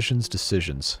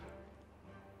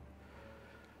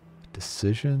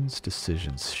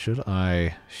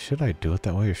 Should I do it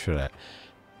that way, or should I?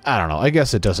 I don't know. I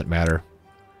guess it doesn't matter.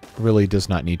 Really does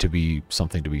not need to be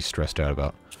something to be stressed out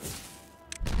about.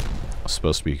 It's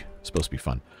supposed to be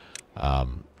fun.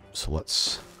 So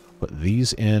let's put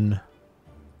these in,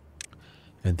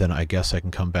 and then I guess I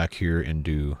can come back here and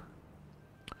do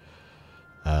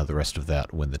the rest of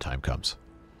that when the time comes.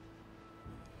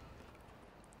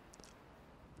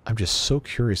 I'm just so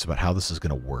curious about how this is going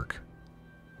to work.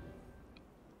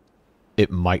 It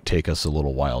might take us a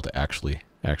little while to actually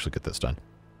get this done.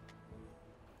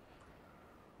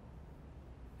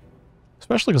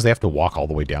 Especially because they have to walk all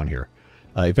the way down here.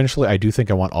 Eventually, I do think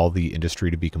I want all the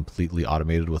industry to be completely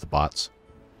automated with bots,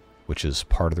 which is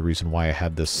part of the reason why I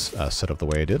had this set up the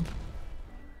way I did.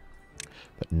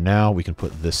 But now we can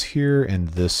put this here and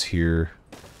this here.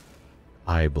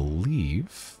 I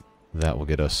believe that will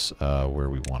get us where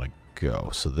we want to go.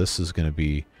 So this is going to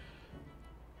be...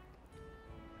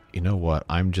 You know what?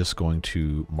 I'm just going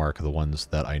to mark the ones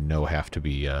that I know have to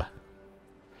be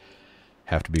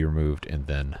removed, and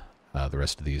then the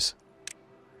rest of these.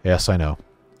 Yes, I know.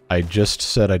 I just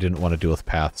said I didn't want to deal with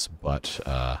paths, but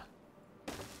I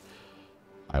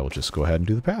will just go ahead and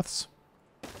do the paths.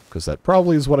 because that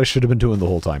probably is what I should have been doing the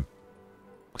whole time.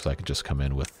 Because I could just come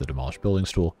in with the Demolish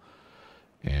Buildings tool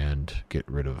and get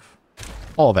rid of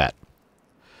all that.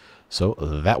 So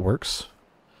that works.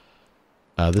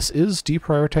 This is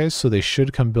deprioritized, so they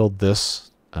should come build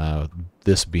this.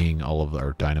 This being all of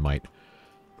our dynamite.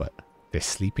 But they're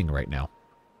sleeping right now.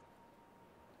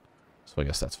 So I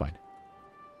guess that's fine.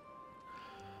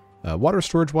 Water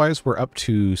storage-wise, we're up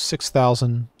to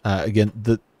 6,000. Again,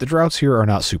 the droughts here are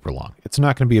not super long. It's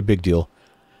not going to be a big deal.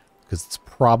 Because it's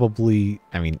probably,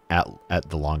 I mean, at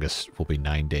the longest will be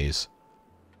 9 days.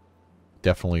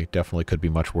 Definitely could be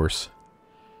much worse.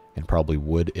 And probably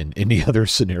would in any other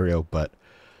scenario, but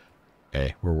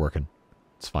hey, we're working.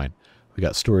 It's fine. We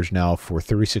got storage now for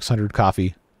 3,600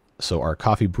 coffee. So our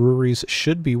coffee breweries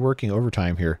should be working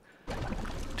overtime here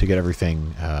to get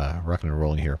everything rocking and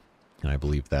rolling here. And I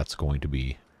believe that's going to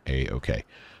be a-okay.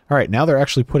 All right, now they're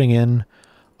actually putting in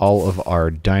all of our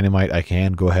dynamite. I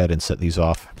can go ahead and set these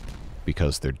off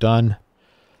because they're done.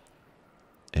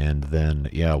 And then,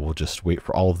 yeah, we'll just wait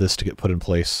for all of this to get put in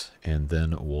place, and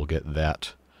then we'll get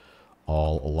that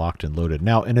all locked and loaded.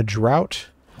 Now, in a drought,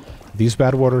 these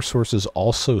bad water sources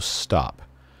also stop,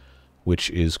 which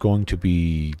is going to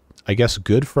be, I guess,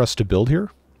 good for us to build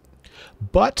here.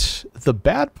 But the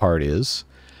bad part is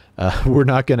we're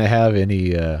not going to have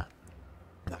any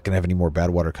more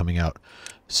bad water coming out.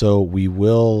 So we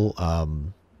will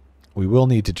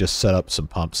need to just set up some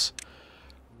pumps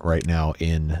right now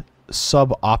in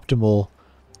suboptimal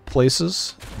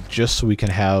places, just so we can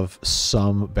have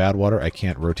some bad water. I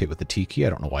can't rotate with the T key. I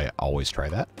don't know why I always try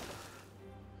that.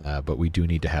 But we do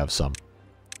need to have some,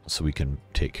 so we can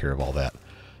take care of all that.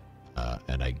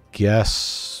 And I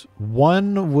guess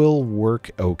one will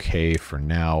work okay for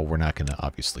now. We're not going to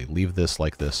obviously leave this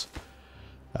like this,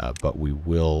 but we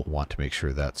will want to make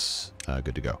sure that's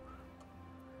good to go.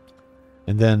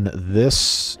 And then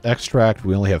this extract,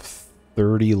 we only have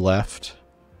 30 left.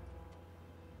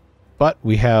 But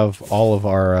we have all of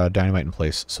our dynamite in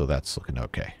place, so that's looking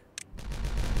okay.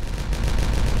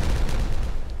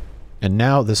 And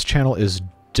now this channel is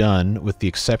done, with the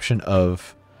exception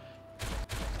of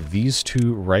these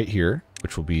two right here,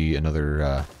 which will be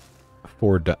another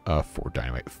 4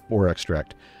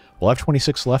 extract. We'll have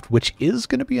 26 left, which is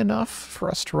going to be enough for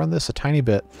us to run this a tiny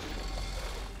bit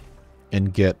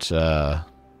and get,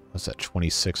 what's that,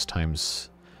 26 times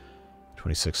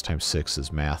 6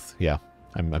 is math. Yeah.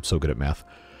 I'm so good at math,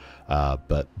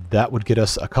 but that would get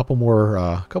us a couple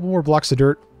more blocks of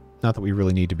dirt. Not that we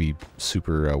really need to be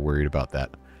super worried about that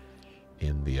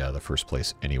in the first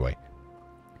place, anyway.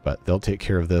 But they'll take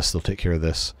care of this. They'll take care of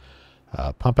this.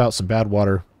 Pump out some bad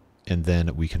water, and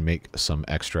then we can make some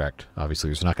extract. Obviously,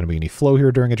 there's not going to be any flow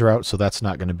here during a drought, so that's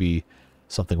not going to be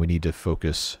something we need to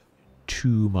focus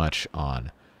too much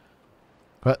on.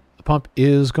 But the pump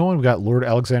is going. We got Lord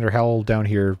Alexander Howell down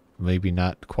here. Maybe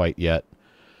not quite yet.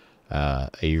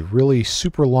 A really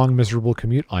super long, miserable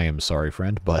commute. I am sorry,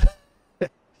 friend, but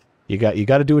you got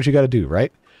to do what you got to do,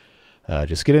 right?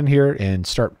 Just get in here and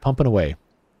start pumping away.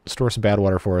 Store some bad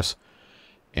water for us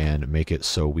and make it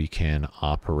so we can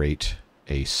operate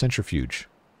a centrifuge,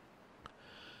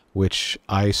 which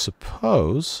I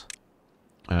suppose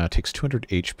takes 200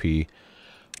 HP.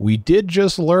 We did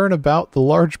just learn about the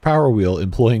large power wheel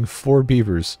employing 4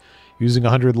 beavers using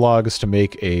 100 logs to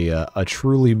make a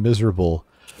truly miserable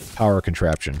power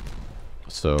contraption.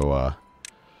 So,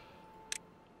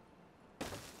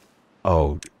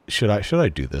 oh, should I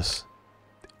do this?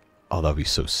 Oh, that'd be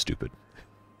so stupid.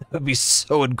 That'd be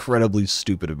so incredibly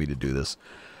stupid of me to do this.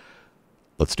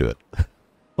 Let's do it.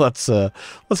 Let's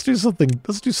do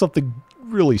something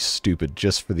really stupid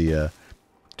just for the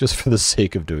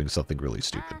sake of doing something really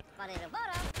stupid.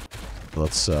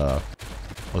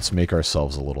 Let's make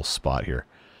ourselves a little spot here.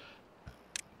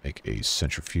 Make a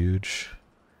centrifuge.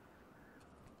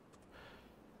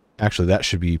 Actually, that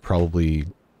should be probably...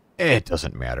 it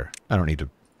doesn't matter. I don't need to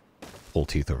pull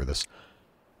teeth over this.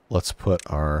 Let's put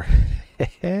our...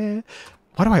 Why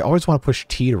do I always want to push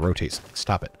T to rotate something?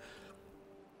 Stop it.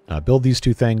 Build these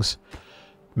two things.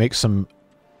 Make some...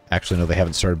 Actually, no, they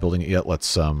haven't started building it yet.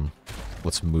 Let's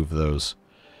move those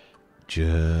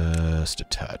just a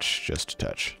touch. Just a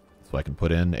touch. So I can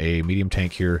put in a medium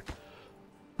tank here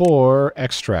for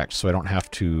extract, so I don't have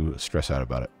to stress out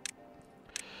about it.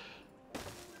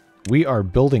 We are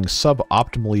building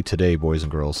suboptimally today, boys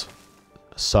and girls.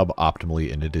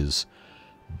 Suboptimally, and it is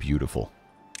beautiful.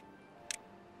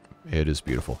 It is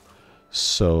beautiful.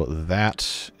 So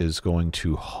that is going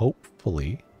to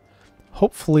hopefully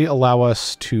allow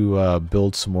us to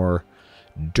build some more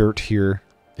dirt here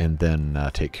and then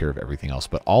take care of everything else.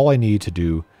 But all I need to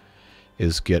do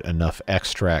is get enough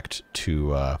extract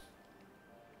to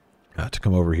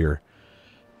come over here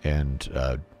and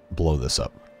blow this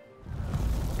up.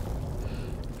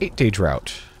 8-day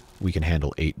drought. We can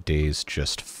handle 8 days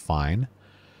just fine.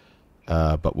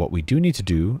 But what we do need to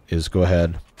do is go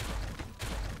ahead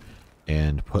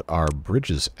and put our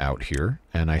bridges out here.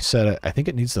 And I said, I think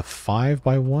it needs the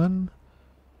 5x1.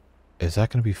 Is that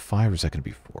going to be 5 or is that going to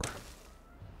be 4?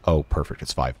 Oh, perfect.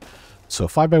 It's 5. So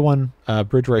 5x1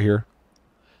 bridge right here.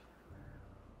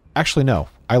 Actually, no.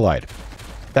 I lied.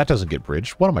 That doesn't get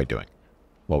bridged. What am I doing?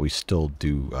 Well, we still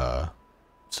do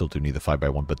need the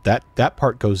 5x1, but that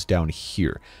part goes down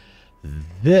here.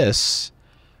 This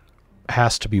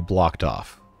has to be blocked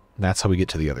off. And that's how we get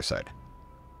to the other side.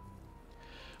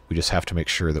 We just have to make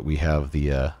sure that we have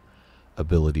the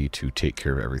ability to take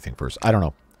care of everything first. I don't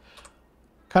know.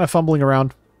 Kind of fumbling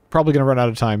around. Probably going to run out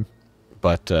of time.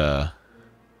 But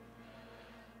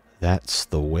that's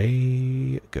the way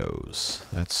it goes.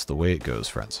 That's the way it goes,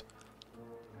 friends.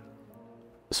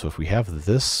 So if we have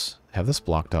this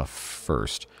blocked off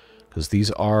first, because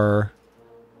these are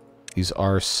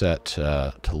set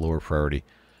to lower priority.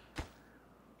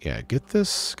 Yeah, get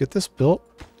this built,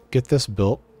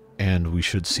 and we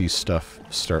should see stuff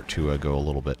start to go a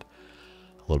little bit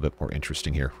more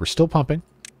interesting here. We're still pumping,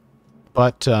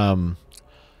 but oh,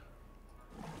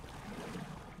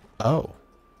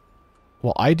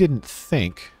 well, I didn't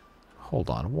think. Hold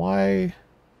on, why?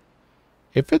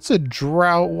 If it's a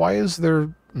drought, why is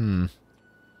there?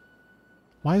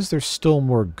 Why is there still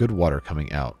more good water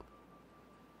coming out?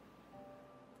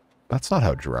 That's not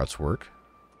how droughts work.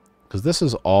 Because this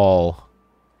is all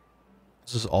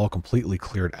completely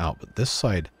cleared out, but this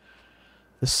side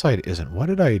isn't. What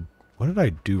did I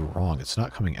do wrong? It's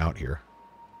not coming out here.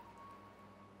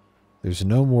 There's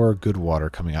no more good water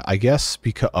coming out. I guess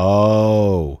because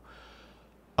oh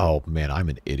man, I'm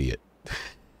an idiot.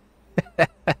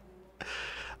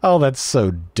 Oh, that's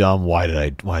so dumb. Why did I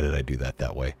do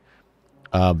that way?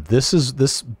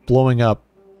 This blowing up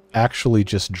actually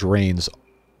just drains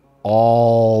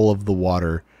all of the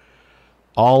water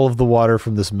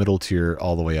from this middle tier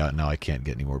all the way out. Now I can't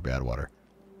get any more bad water.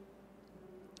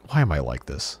 Why am I like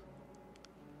this?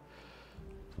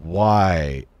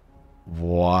 Why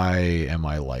am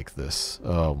I like this?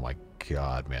 Oh my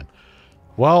god, man.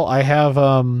 Well, I have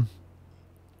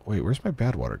wait, where's my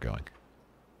bad water going?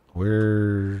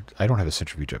 I don't have a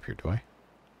centrifuge up here, do I?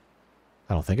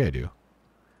 I don't think I do.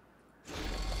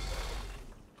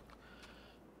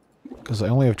 Because I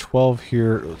only have 12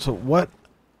 here. So what?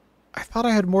 I thought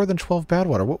I had more than 12 bad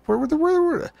water. Where did the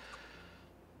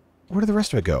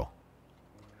rest of it go?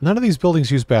 None of these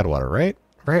buildings use bad water, right?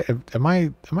 Right? Am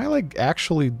I like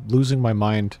actually losing my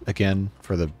mind again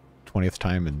for the 20th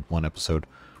time in one episode?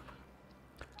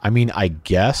 I mean, I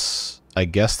guess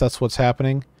that's what's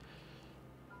happening.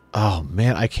 Oh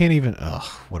man, I can't even. Ugh,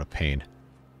 what a pain.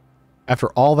 After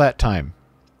all that time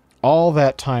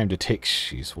to take.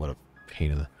 Jeez, what a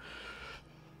pain in the.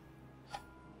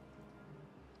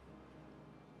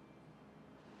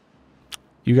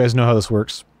 You guys know how this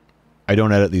works. I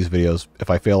don't edit these videos. If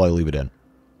I fail, I leave it in.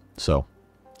 So,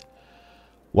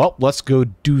 well, let's go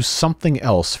do something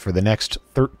else for the next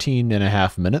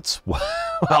 13.5 minutes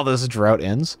while this drought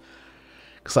ends.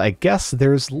 Because I guess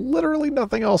there's literally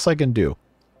nothing else I can do.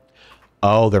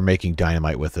 Oh, they're making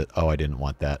dynamite with it. Oh, I didn't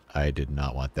want that. I did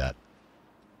not want that.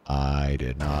 I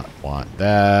did not want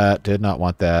that. Did not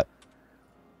want that.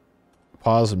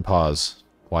 Pause and pause.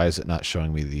 Why is it not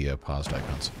showing me the paused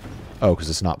icons? Oh,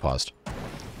 because it's not paused.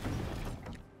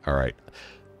 Alright.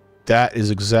 That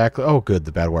is exactly... Oh, good.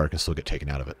 The bad water can still get taken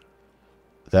out of it.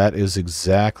 That is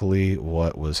exactly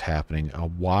what was happening.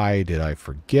 Why did I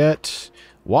forget?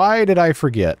 Why did I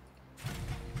forget?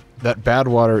 That bad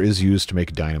water is used to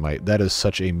make dynamite. That is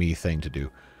such a me thing to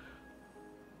do.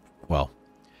 Well,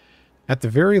 at the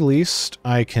very least,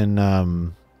 I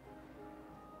can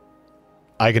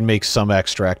make some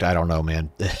extract. I don't know,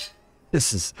 man.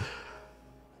 This is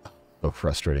so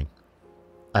frustrating.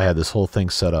 I had this whole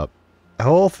thing set up. The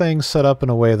whole thing set up in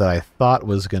a way that I thought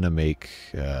was going to make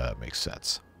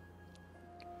sense.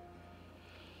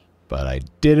 But I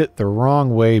did it the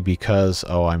wrong way because,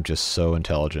 oh, I'm just so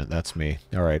intelligent. That's me.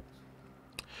 All right.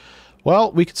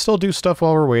 Well, we can still do stuff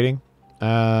while we're waiting.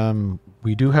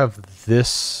 We do have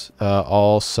this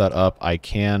all set up. I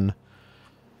can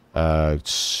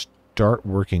start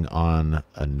working on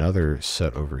another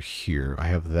set over here. I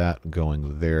have that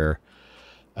going there.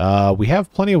 We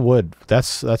have plenty of wood.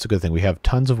 That's a good thing. We have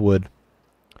tons of wood.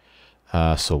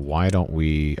 So why don't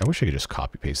we... I wish I could just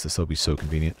copy paste this. That would be so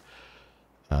convenient.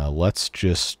 Let's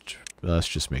just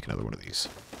make another one of these.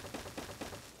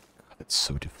 That's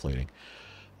so deflating.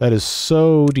 That is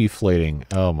so deflating.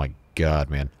 Oh my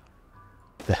god, man.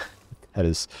 That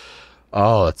is...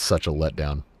 Oh, it's such a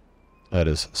letdown. That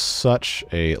is such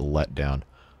a letdown.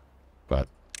 But,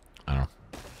 I don't know.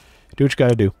 Do what you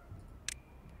gotta do.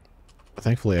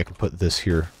 Thankfully, I can put this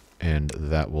here, and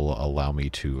that will allow me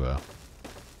to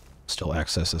still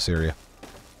access this area.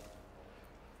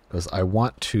 Because I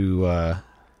want to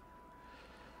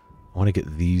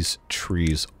get these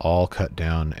trees all cut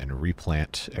down and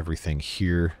replant everything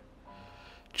here.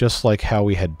 Just like how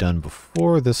we had done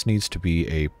before, this needs to be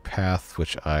a path,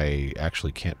 which I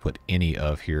actually can't put any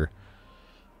of here.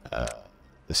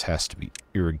 This has to be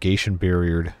irrigation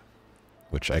barriered,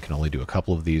 which I can only do a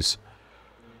couple of these.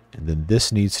 And then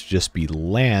this needs to just be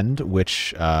land,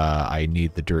 which I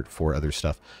need the dirt for other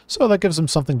stuff. So that gives them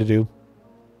something to do,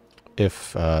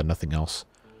 if nothing else.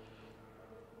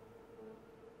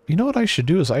 You know what I should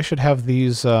do is I should have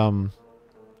these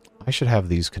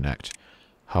connect.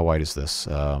 How wide is this?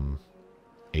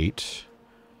 8.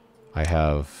 I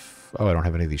have... Oh, I don't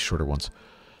have any of these shorter ones.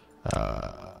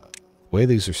 The way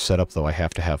these are set up, though, I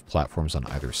have to have platforms on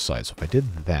either side. So if I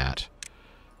did that...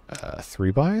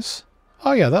 3 bys?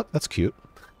 Oh, yeah, that's cute.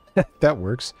 That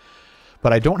works.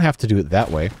 But I don't have to do it that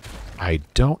way. I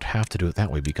don't have to do it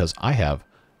that way because I have...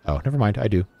 Oh, never mind, I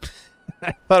do.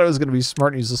 I thought it was going to be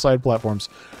smart and use the side platforms.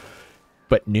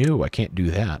 But no, I can't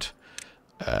do that.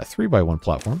 3x1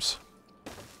 platforms.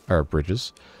 Or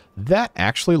bridges. That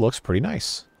actually looks pretty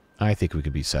nice. I think we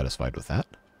could be satisfied with that.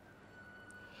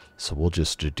 So we'll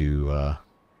just do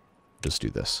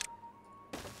this.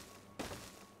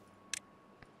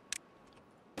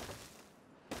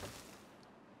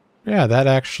 Yeah, that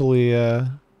actually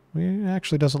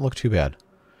doesn't look too bad.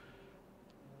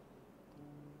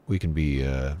 We can be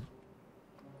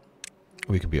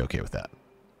okay with that.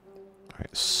 All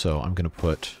right, so I'm going to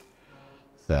put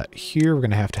that here. We're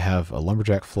going to have a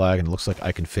lumberjack flag, and it looks like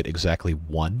I can fit exactly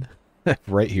one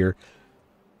right here.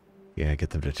 Yeah, get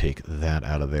them to take that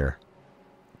out of there.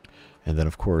 And then,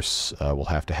 of course, we'll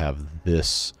have to have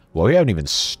this. Well, we haven't even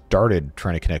started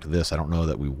trying to connect this. I don't know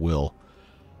that we will.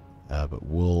 But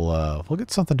we'll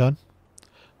get something done.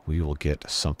 We will get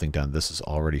something done. This is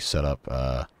already set up.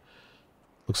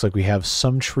 Looks like we have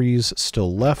some trees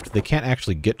still left. They can't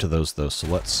actually get to those, though, so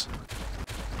let's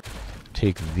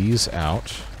take these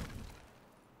out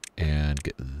and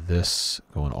get this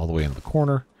going all the way in the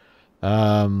corner.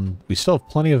 We still have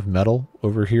plenty of metal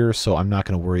over here, so I'm not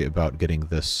going to worry about getting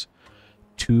this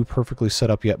too perfectly set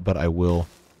up yet, but I will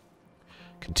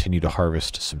continue to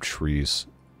harvest some trees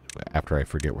after I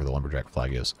forget where the lumberjack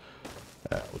flag is.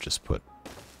 We'll just put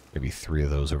maybe 3 of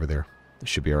those over there. It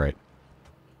should be alright.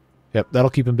 Yep, that'll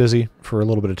keep him busy for a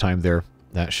little bit of time there.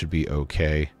 That should be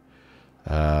okay.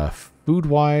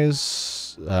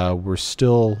 Food-wise, we're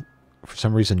still, for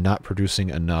some reason, not producing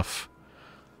enough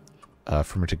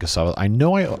fermented cassava. I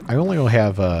know I only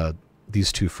have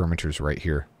these 2 fermenters right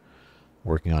here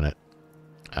working on it.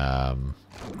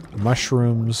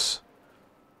 Mushrooms,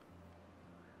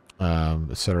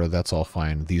 etc. That's all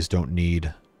fine. These don't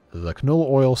need the canola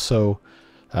oil, so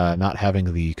not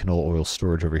having the canola oil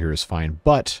storage over here is fine.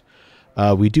 But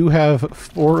we do have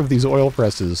 4 of these oil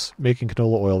presses making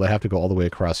canola oil that have to go all the way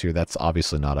across here. That's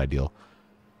obviously not ideal.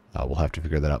 We'll have to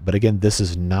figure that out. But again, this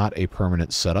is not a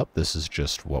permanent setup. This is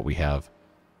just what we have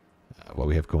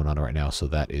going on right now. So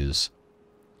that is,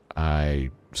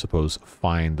 I suppose,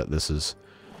 fine that this is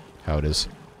how it is.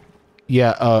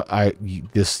 Yeah,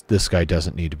 this guy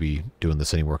doesn't need to be doing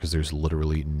this anymore because there's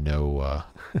literally no.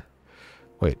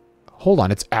 Wait, hold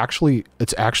on. It's actually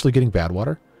getting bad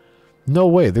water. No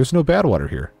way. There's no bad water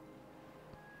here.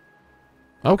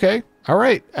 Okay. All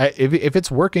right. If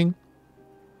it's working,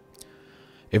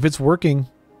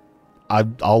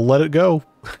 I'll let it go.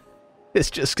 It's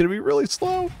just gonna be really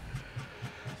slow.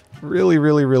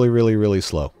 Really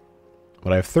slow.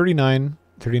 But I have 39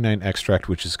 extract,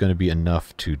 which is going to be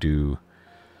enough to do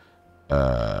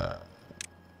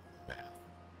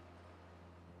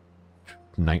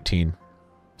 19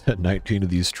 of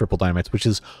these triple dynamites, which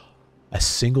is a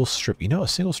single strip. You know, a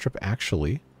single strip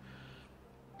actually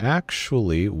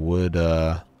would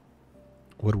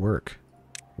work.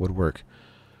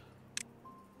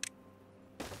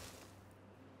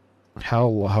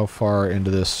 How far into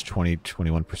this?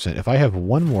 21%. If I have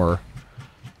one more,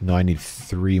 no, I need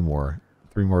 3 more.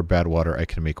 3 more bad water. I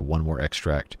can make 1 more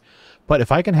extract. But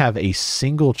if I can have a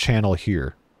single channel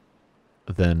here,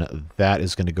 then that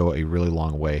is going to go a really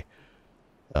long way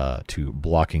to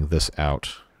blocking this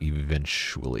out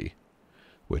eventually.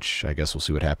 Which I guess we'll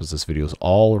see what happens. This video is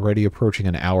already approaching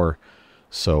an hour,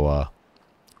 so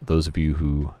Those of you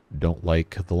who don't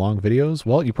like the long videos,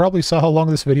 well, you probably saw how long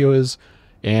this video is,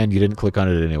 and you didn't click on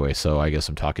it anyway, so I guess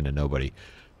I'm talking to nobody.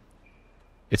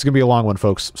 It's going to be a long one,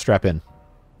 folks. Strap in.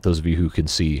 Those of you who can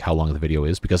see how long the video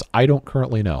is, because I don't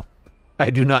currently know. I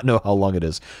do not know how long it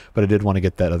is, but I did want to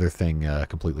get that other thing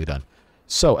completely done.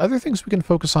 So, other things we can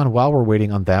focus on while we're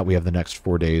waiting on that. We have the next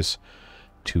 4 days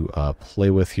to play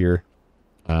with here.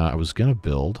 I was going to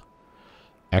build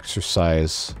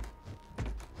exercise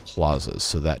plazas,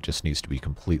 so that just needs to be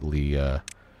completely,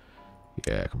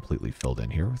 completely filled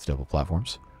in here with double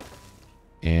platforms.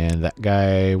 And that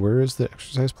guy, where is the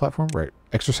exercise platform? Right,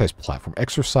 exercise platform,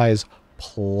 exercise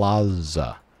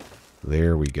plaza.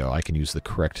 There we go. I can use the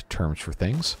correct terms for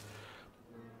things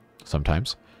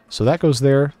sometimes. So that goes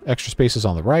there. Extra spaces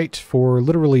on the right for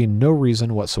literally no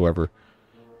reason whatsoever.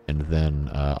 And then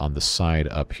on the side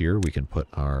up here, we can put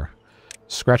our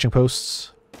scratching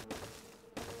posts.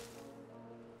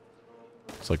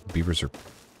 It's like beavers or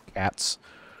cats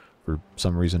for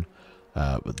some reason.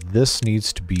 But this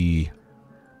needs to be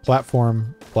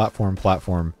platform, platform,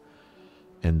 platform.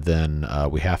 And then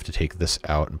we have to take this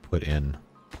out and put in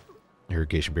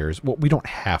irrigation barriers. Well, we don't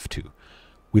have to.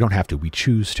 We don't have to. We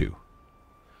choose to.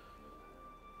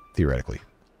 Theoretically.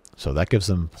 So that gives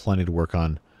them plenty to work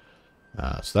on.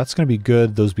 So that's going to be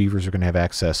good. Those beavers are going to have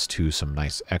access to some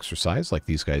nice exercise like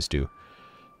these guys do.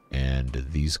 And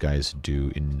these guys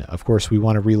do. And of course, we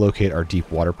want to relocate our deep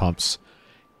water pumps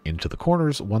into the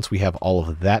corners once we have all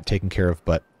of that taken care of.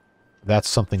 But that's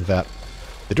something that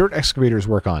the dirt excavators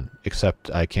work on, except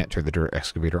I can't turn the dirt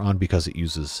excavator on because it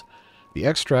uses the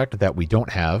extract that we don't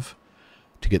have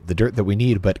to get the dirt that we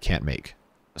need but can't make.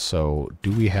 So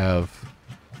do we have...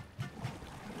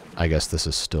 I guess this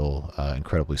is still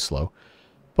incredibly slow,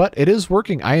 but it is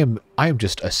working. I am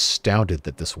just astounded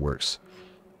that this works.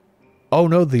 Oh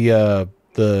no, the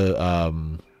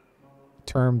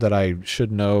term that I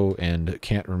should know and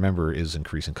can't remember is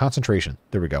increasing concentration.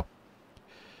 There we go.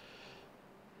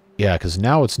 Yeah, because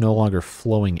now it's no longer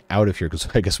flowing out of here because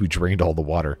I guess we drained all the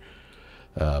water,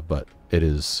 but it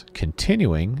is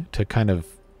continuing to kind of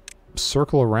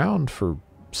circle around for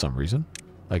some reason.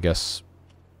 I guess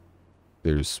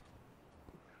there's,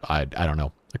 I don't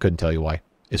know. I couldn't tell you why.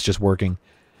 It's just working.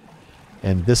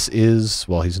 And this is,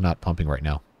 well, he's not pumping right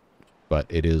now, but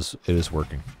it is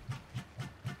working.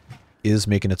 Is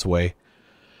making its way.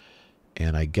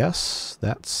 And I guess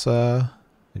that's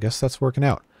working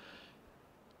out.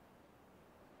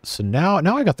 So now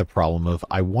I got the problem of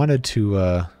I wanted to,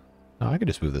 no, I could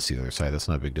just move this to the other side. That's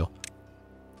not a big deal.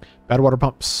 Badwater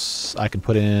pumps I can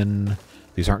put in.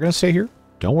 These aren't going to stay here.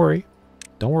 Don't worry.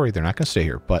 Don't worry, they're not going to stay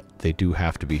here, but they do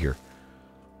have to be here.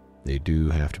 They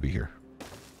do have to be here.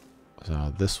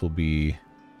 So this will be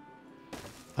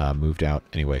moved out.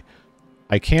 Anyway,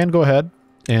 I can go ahead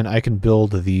and I can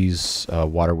build these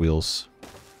water wheels,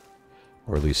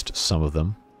 or at least some of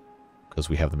them, because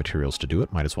we have the materials to do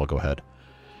it. Might as well go ahead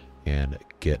and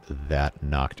get that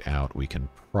knocked out. We can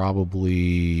probably...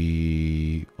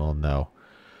 Well, no.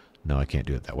 No, I can't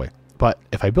do it that way. But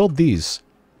if I build these...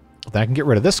 Then I can get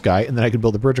rid of this guy, and then I can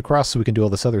build a bridge across so we can do all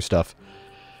this other stuff.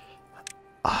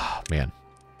 Ah, man.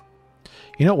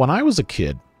 You know, when I was a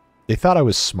kid, they thought I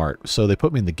was smart, so they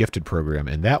put me in the gifted program,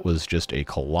 and that was just a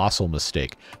colossal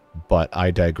mistake. But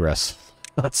I digress.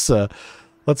 Let's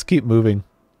keep moving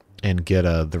and get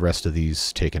the rest of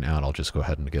these taken out. I'll just go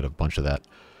ahead and get a bunch of that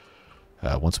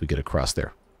once we get across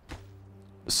there.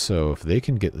 So if they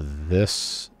can get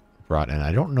this brought in,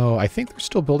 I don't know. I think they're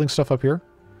still building stuff up here.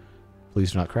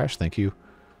 Please do not crash. Thank you.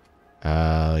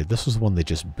 This was the one they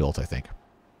just built, I think.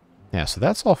 Yeah, so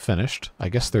that's all finished. I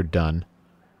guess they're done.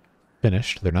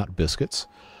 Finished. They're not biscuits.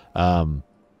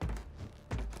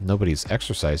 Nobody's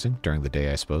exercising during the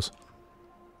day, I suppose.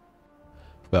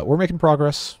 But we're making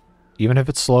progress. Even if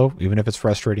it's slow, even if it's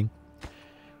frustrating,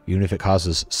 even if it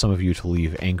causes some of you to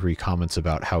leave angry comments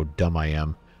about how dumb I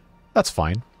am, that's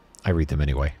fine. I read them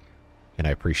anyway. And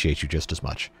I appreciate you just as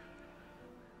much.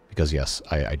 Because, yes,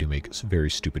 I do make very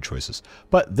stupid choices.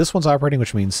 But this one's operating,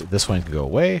 which means this one can go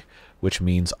away, which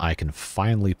means I can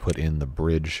finally put in the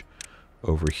bridge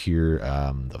over here.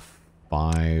 The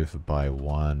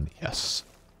 5x1. Yes,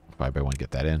 5x1,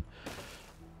 get that in.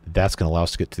 That's going to allow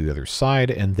us to get to the other side,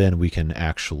 and then we can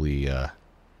actually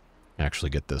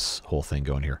get this whole thing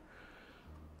going here.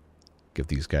 Give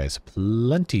these guys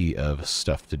plenty of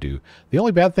stuff to do. The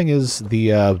only bad thing is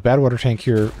the bad water tank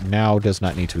here now does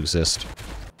not need to exist.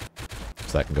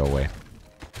 So that can go away.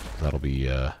 That'll be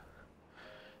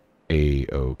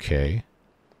A-okay.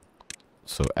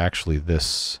 So actually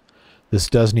this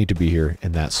does need to be here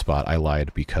in that spot. I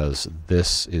lied because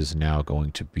this is now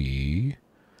going to be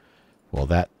Well,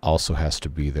 that also has to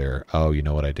be there. Oh, you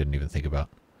know what I didn't even think about?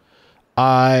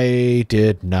 I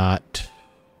did not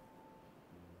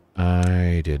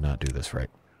do this right.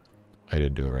 I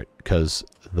didn't do it right. Because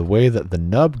the way that the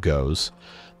nub goes,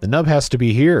 the nub has to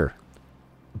be here.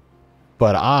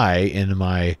 But I, in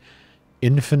my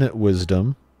infinite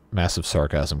wisdom, massive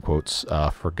sarcasm quotes,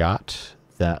 forgot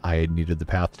that I needed the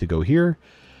path to go here.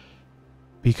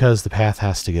 Because the path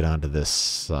has to get onto this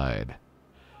side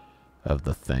of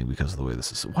the thing because of the way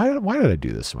this is. Why did I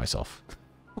do this to myself?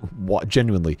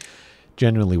 Genuinely,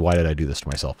 why did I do this to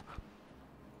myself?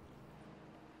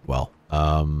 Well,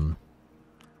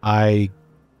 I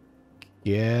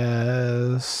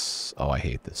guess... Oh, I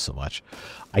hate this so much.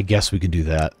 I guess we can do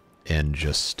that and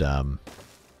just... It's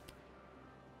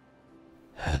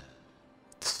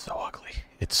so ugly.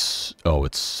 It's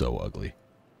so ugly.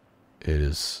 It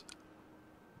is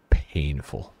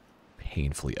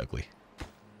painfully ugly.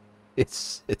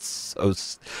 It's so...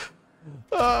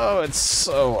 Oh, it's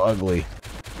so ugly.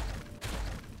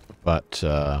 But,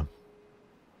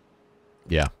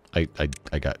 yeah, I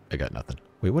got nothing.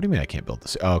 Wait, what do you mean I can't build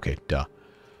this? Oh, okay, duh.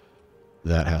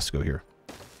 That has to go here.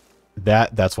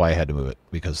 That's why I had to move it,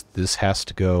 because this has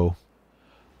to go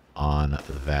on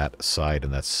that side,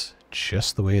 and that's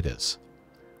just the way it is.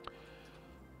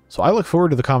 So I look forward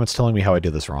to the comments telling me how I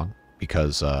did this wrong,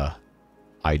 because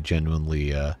I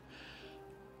genuinely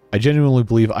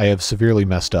believe I have severely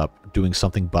messed up doing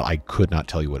something, but I could not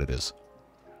tell you what it is.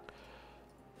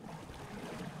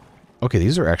 Okay,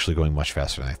 these are actually going much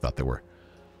faster than I thought they were.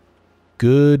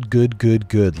 Good.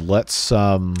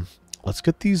 Let's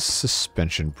get these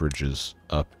suspension bridges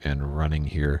up and running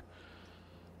here.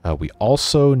 We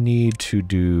also need to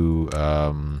do...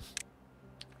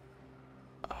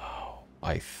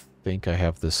 I think I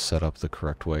have this set up the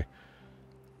correct way.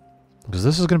 Because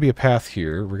this is going to be a path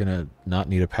here. We're going to not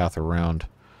need a path around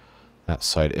that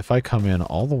side. If I come in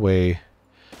all the way,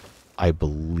 I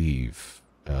believe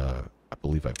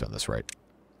I've done this right.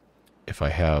 If I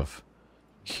have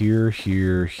here.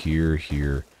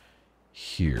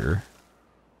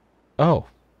 Oh,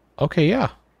 okay, yeah.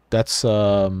 That's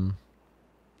going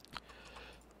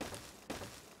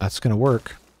to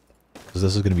work. Because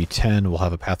this is going to be 10. We'll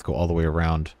have a path go all the way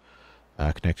around,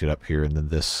 connected up here, and then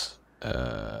this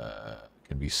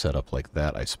can be set up like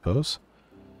that, I suppose.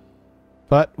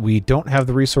 But we don't have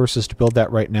the resources to build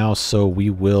that right now, so we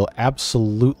will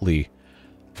absolutely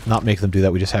not make them do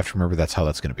that. We just have to remember that's how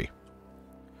that's going to be.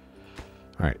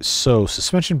 Alright, so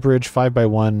suspension bridge,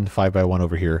 5x1, 5x1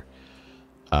 over here.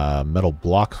 Metal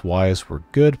blocks-wise, we're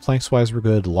good. Planks-wise, we're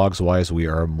good. Logs-wise, we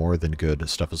are more than good.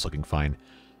 Stuff is looking fine.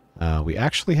 We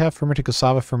actually have fermented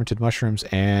cassava, fermented mushrooms,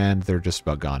 and they're just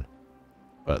about gone.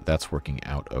 But that's working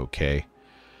out okay.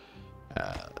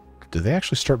 Did they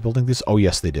actually start building these? Oh,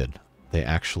 yes, they did. They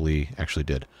actually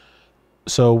did.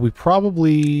 So we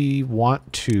probably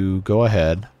want to go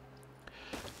ahead,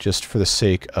 just for the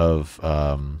sake of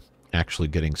actually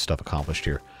getting stuff accomplished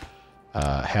here,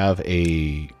 have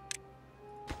a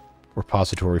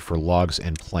repository for logs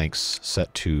and planks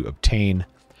set to obtain.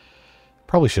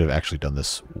 Probably should have actually done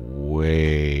this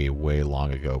way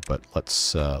long ago, but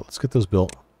let's get those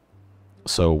built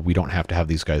so we don't have to have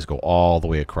these guys go all the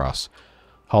way across.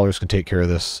 Haulers can take care of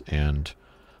this and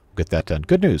get that done.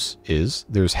 Good news is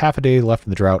there's half a day left in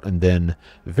the drought, and then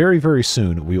very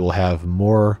soon we will have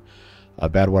more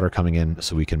bad water coming in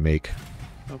so we can make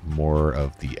more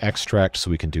of the extract, so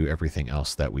we can do everything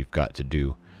else that we've got to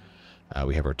do.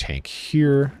 We have our tank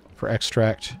here for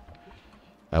extract,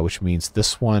 which means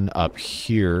this one up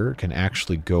here can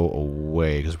actually go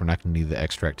away because we're not going to need the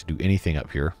extract to do anything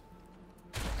up here.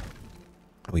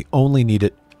 We only need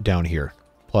it down here.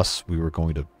 Plus, we were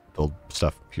going to build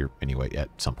stuff here anyway at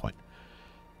some point,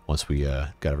 once we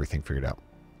got everything figured out.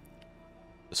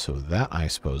 So that, I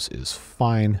suppose, is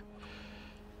fine.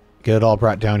 Get it all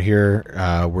brought down here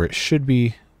where it should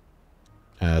be.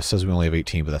 It says we only have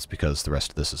 18, but that's because the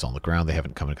rest of this is on the ground. They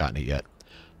haven't come and gotten it yet,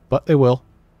 but they will.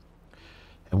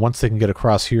 And once they can get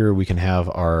across here, we can have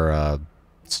our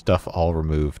stuff all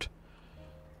removed.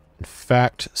 In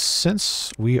fact,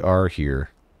 since we are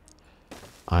here,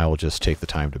 I will just take the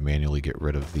time to manually get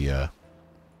rid of the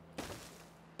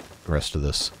rest of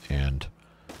this, and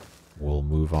we'll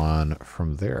move on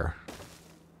from there.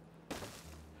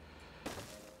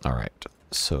 Alright,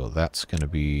 so that's going to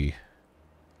be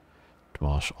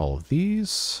demolish all of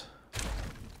these.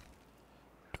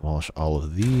 Demolish all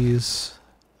of these.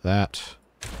 That.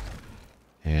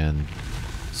 And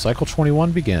cycle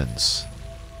 21 begins.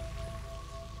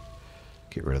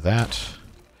 Get rid of that.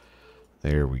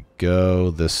 There we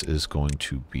go. This is going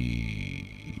to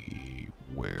be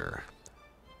where?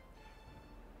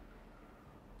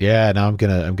 Yeah, now I'm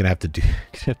gonna have to do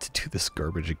this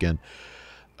garbage again.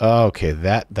 Okay,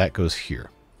 that goes here.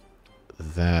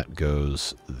 That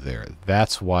goes there.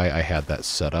 That's why I had that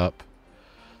set up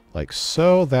like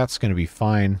so. That's gonna be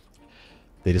fine.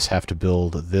 They just have to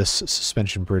build this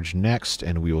suspension bridge next,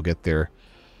 and we will get there.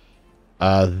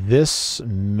 This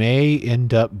may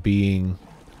end up being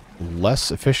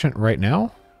less efficient right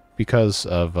now because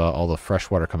of all the fresh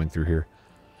water coming through here.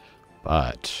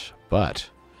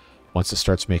 But once it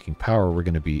starts making power, we're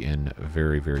going to be in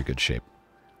very, very good shape.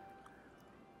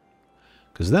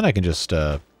 Because then I can just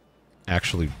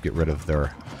actually get rid of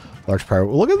their large power.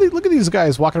 Look at these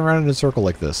guys walking around in a circle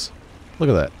like this. Look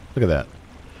at that. Look at that.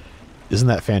 Isn't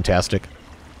that fantastic?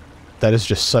 That is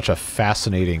just such a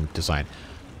fascinating design.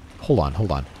 Hold on,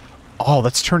 hold on. Oh,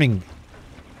 that's turning...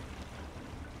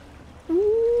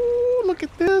 Ooh, look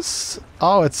at this.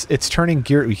 Oh, it's turning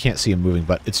gear. We can't see him moving,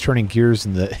 but it's turning gears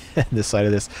in the this side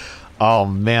of this. Oh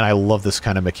man, I love this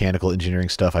kind of mechanical engineering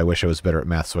stuff. I wish I was better at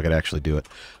math so I could actually do it.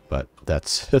 But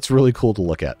that's really cool to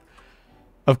look at.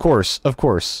 Of course.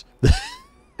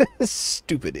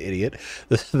 Stupid idiot.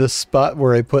 The spot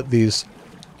where I put these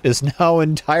is now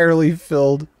entirely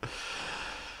filled.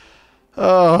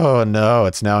 Oh no,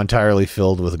 it's now entirely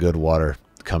filled with good water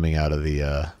coming out of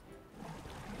the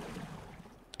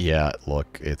yeah,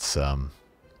 look, it's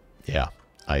yeah,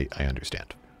 I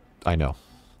understand. I know.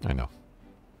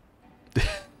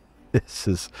 This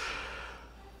is,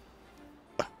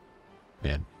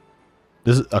 man,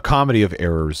 this is a comedy of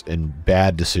errors, and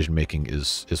bad decision making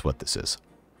is what this is.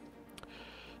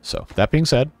 So that being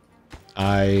said,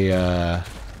 I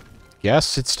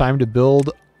guess it's time to build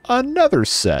another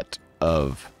set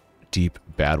of deep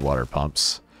badwater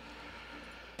pumps.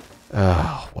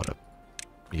 What a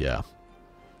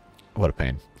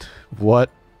pain. What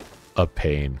a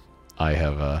pain. I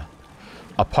have a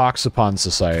pox upon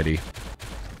society.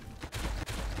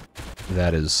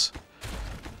 That is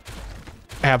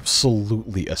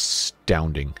absolutely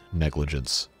astounding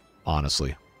negligence,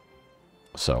 honestly.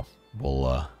 So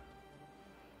we'll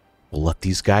let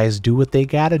these guys do what they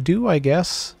gotta do, I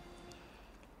guess.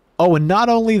 Oh, and not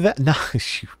only that, no,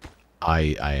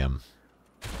 I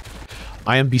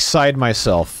am beside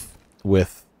myself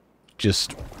with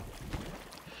just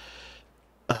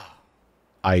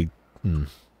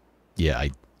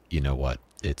you know what?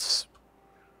 It's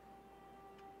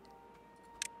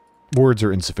words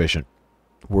are insufficient.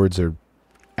 Words are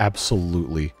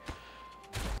absolutely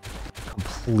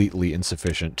completely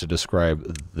insufficient to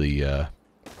describe the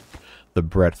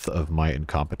breadth of my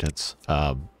incompetence.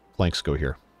 Blanks go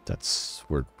here. That's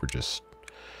we're just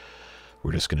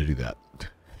gonna do that.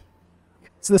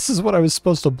 So this is what I was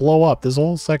supposed to blow up. This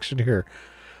whole section here,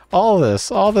 all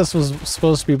this was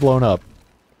supposed to be blown up.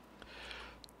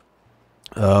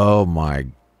 Oh my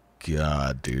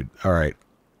god, dude! All right,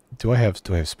 do I have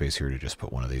space here to just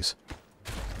put one of these?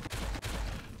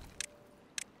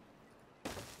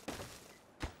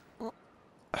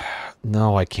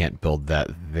 No, I can't build that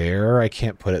there. I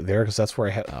can't put it there because that's where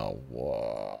I have. Oh,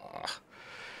 whoa.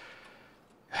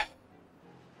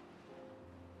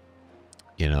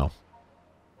 You know,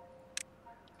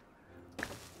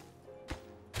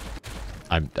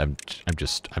 I'm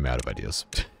out of ideas.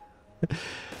 It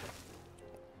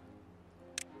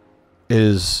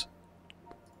is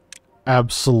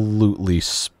absolutely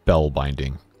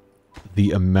spellbinding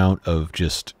the amount of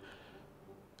just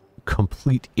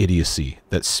complete idiocy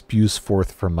that spews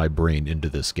forth from my brain into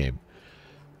this game.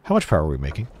 How much power are we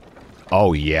making?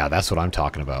 Oh yeah, that's what I'm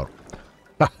talking about.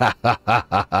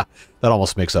 That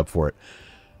almost makes up for it.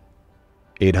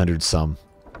 800 some.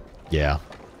 Yeah.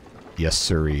 Yes,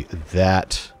 sirree.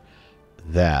 That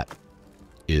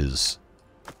is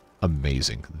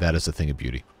amazing. That is a thing of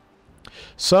beauty.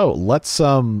 So let's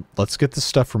get this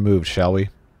stuff removed, shall we?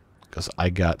 Because I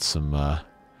got some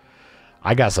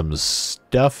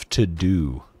stuff to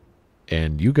do,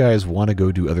 and you guys want to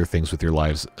go do other things with your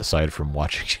lives aside from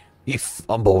watching me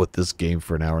fumble with this game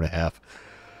for an hour and a half.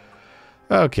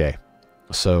 Okay,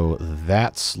 so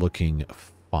that's looking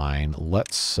fine.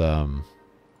 Let's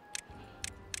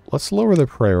lower the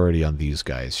priority on these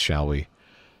guys, shall we?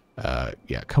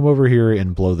 Yeah, come over here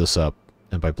and blow this up,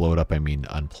 and by blow it up I mean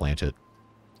unplant it,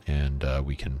 and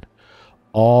we can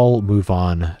all move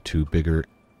on to bigger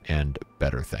and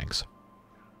better things.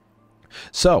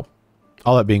 So,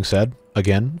 all that being said,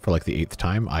 again, for like the 8th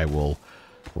time, I will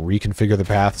reconfigure the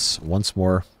paths once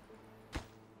more.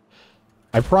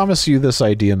 I promise you this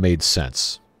idea made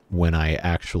sense when I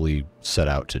actually set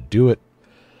out to do it.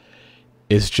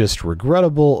 It's just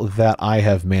regrettable that I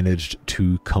have managed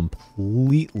to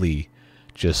completely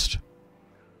just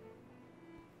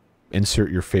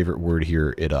insert your favorite word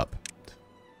here, it up.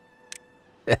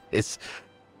 It's...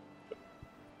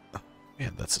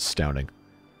 Man, that's astounding.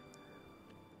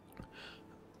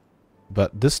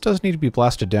 But this does need to be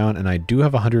blasted down, and I do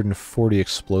have 140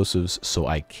 explosives, so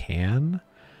I can,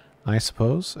 I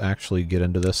suppose, actually get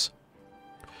into this.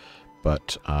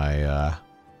 But I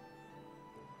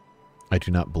do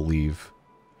not believe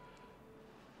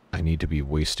I need to be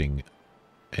wasting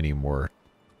any more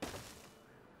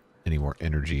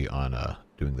energy on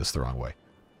doing this the wrong way.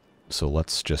 So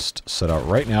let's just set out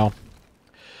right now,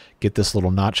 get this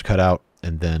little notch cut out,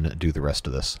 and then do the rest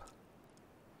of this.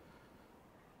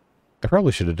 I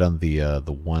probably should have done the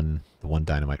one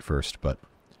dynamite first, but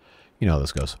you know how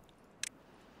this goes.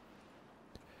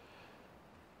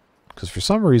 Because for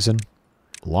some reason,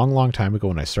 a long time ago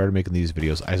when I started making these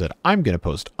videos, I said, I'm going to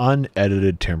post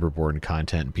unedited Timberborn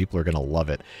content and people are going to love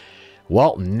it.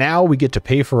 Well, now we get to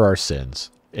pay for our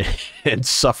sins and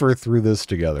suffer through this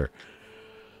together.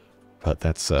 But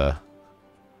that's,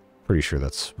 pretty sure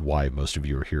that's why most of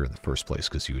you are here in the first place,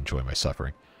 because you enjoy my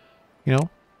suffering. You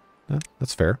know,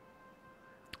 that's fair.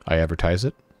 I advertise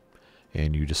it,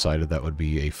 and you decided that would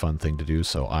be a fun thing to do,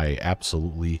 so I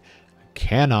absolutely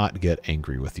cannot get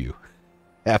angry with you.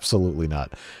 Absolutely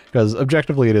not. Because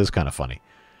objectively, it is kind of funny.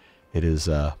 It is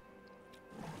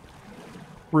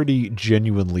pretty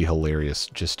genuinely hilarious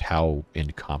just how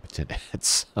incompetent at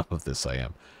some of this I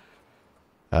am.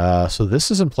 So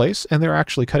this is in place, and they're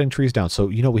actually cutting trees down. So,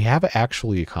 you know, we have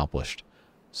actually accomplished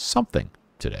something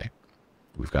today.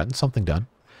 We've gotten something done,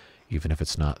 even if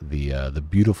it's not the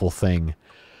beautiful thing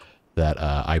that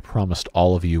I promised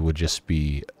all of you would just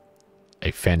be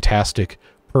a fantastic,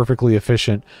 perfectly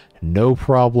efficient, no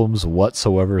problems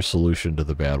whatsoever solution to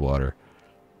the badwater.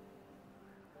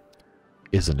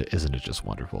 Isn't it just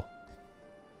wonderful?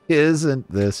 Isn't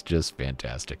this just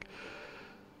fantastic?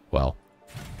 Well,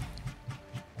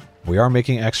 we are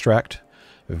making extract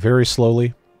very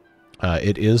slowly.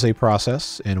 It is a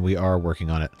process, and we are working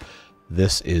on it.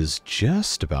 This is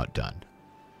just about done.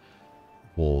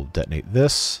 We'll detonate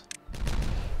this,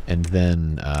 and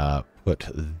then put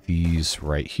these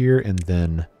right here, and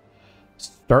then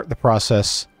start the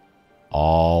process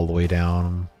all the way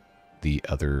down the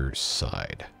other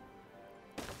side.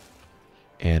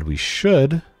 And we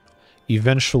should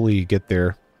eventually get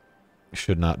there.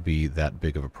 Should not be that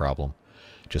big of a problem.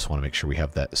 Just want to make sure we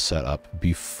have that set up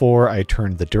before I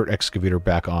turn the dirt excavator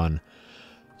back on,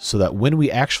 so that when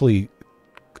we actually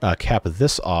cap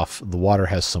this off, the water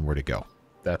has somewhere to go.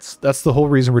 That's the whole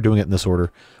reason we're doing it in this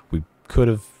order. We could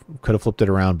have flipped it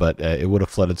around, but it would have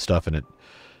flooded stuff, and it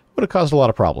would have caused a lot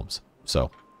of problems.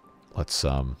 So let's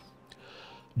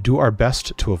do our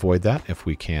best to avoid that if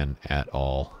we can at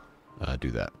all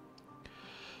do that.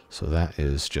 So that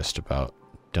is just about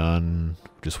done.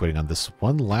 Just waiting on this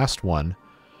one last one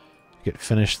to get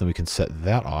finished, then we can set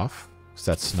that off, because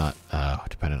that's not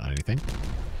dependent on anything.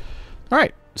 All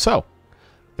right, so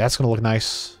that's going to look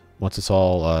nice once it's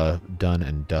all done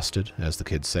and dusted, as the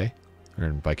kids say.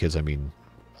 And by kids, I mean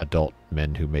adult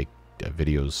men who make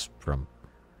videos from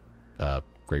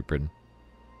Great Britain.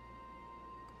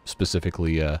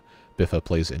 Specifically, Biffa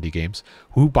Plays Indie Games,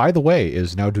 who, by the way,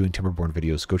 is now doing Timberborn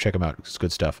videos. Go check him out. It's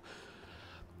good stuff.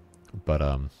 But,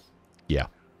 yeah.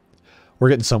 We're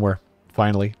getting somewhere.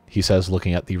 Finally, he says,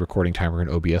 looking at the recording timer in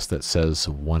OBS that says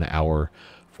 1 hour,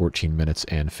 14 minutes,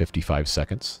 and 55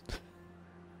 seconds.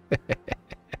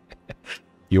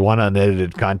 You want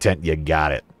unedited content? You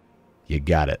got it. You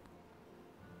got it.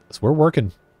 So we're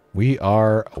working. We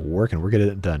are working. We're getting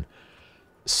it done.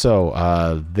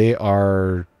 So, they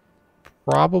are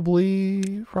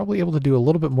probably able to do a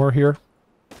little bit more here.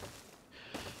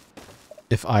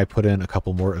 If I put in a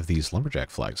couple more of these lumberjack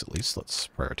flags, at least, let's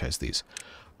prioritize these.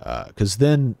 Because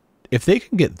then, if they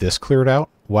can get this cleared out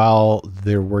while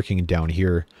they're working down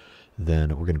here, then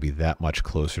we're going to be that much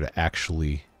closer to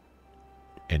actually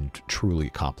and truly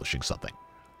accomplishing something,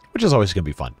 which is always going to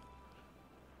be fun.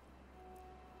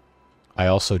 I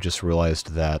also just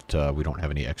realized that we don't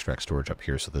have any extract storage up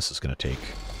here, so this is going to take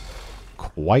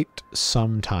quite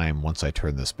some time once I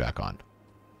turn this back on.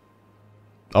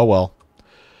 Oh well.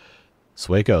 That's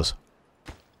the way it goes.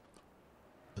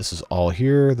 This is all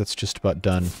here. That's just about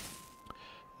done.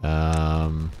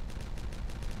 Done.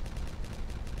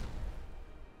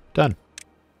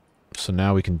 So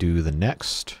now we can do the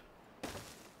next.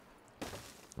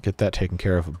 Get that taken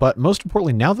care of. But most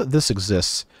importantly, now that this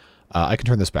exists, I can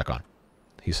turn this back on.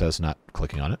 He says not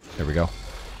clicking on it. There we go.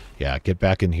 Yeah, get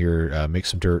back in here, make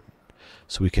some dirt,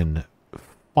 so we can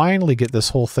finally get this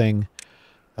whole thing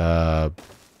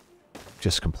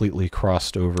just completely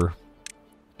crossed over.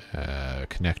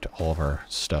 Connect all of our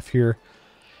stuff here.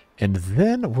 And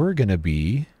then we're going to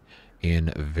be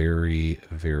in very,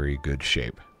 very good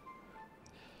shape.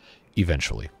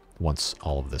 Eventually, once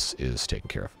all of this is taken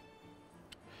care of.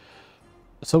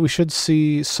 So we should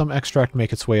see some extract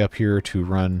make its way up here to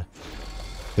run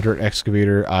the dirt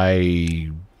excavator.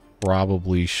 I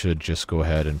probably should just go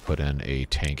ahead and put in a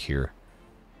tank here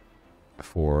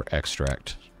for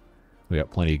extract. We got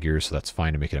plenty of gear, so that's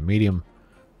fine to make it a medium.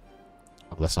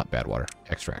 Oh, that's not bad water.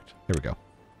 Extract. There we go.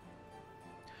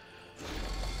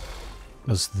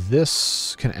 Because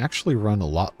this can actually run a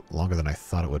lot longer than I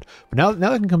thought it would. But now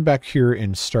they can come back here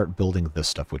and start building this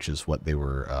stuff, which is what they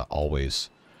were always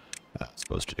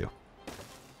supposed to do.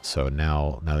 So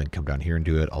now they can come down here and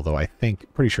do it, although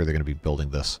pretty sure they're going to be building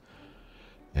this.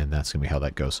 And that's going to be how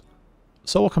that goes.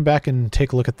 So we'll come back and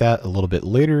take a look at that a little bit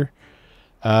later.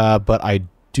 But I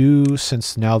do,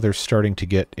 since now they're starting to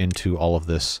get into all of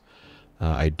this,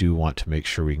 I do want to make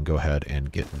sure we can go ahead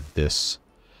and get this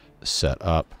set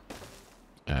up.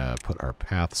 Put our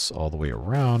paths all the way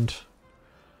around.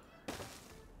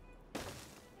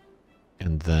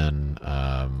 And then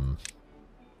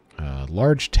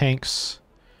large tanks.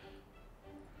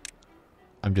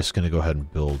 I'm just going to go ahead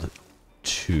and build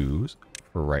 2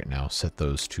 for right now. Set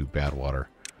those to badwater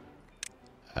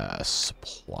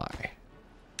supply.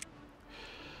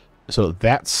 So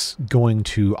that's going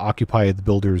to occupy the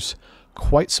builders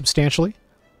quite substantially.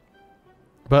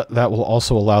 But that will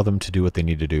also allow them to do what they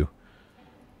need to do.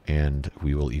 And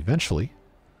we will eventually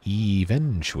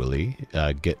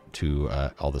get to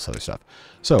all this other stuff.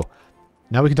 So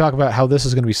now we can talk about how this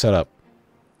is going to be set up.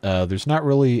 There's not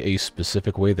really a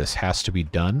specific way this has to be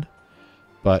done,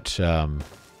 but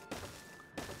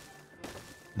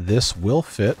this will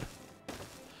fit.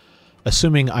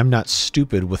 Assuming I'm not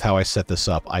stupid with how I set this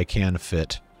up, I can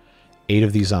fit 8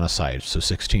 of these on a side, so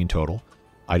 16 total.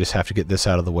 I just have to get this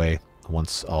out of the way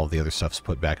once all the other stuff's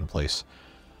put back in place.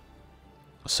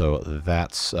 So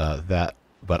that's that.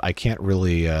 But I can't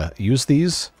really use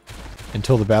these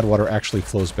until the bad water actually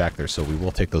flows back there, so we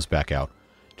will take those back out,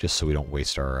 just so we don't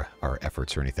waste our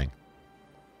efforts or anything.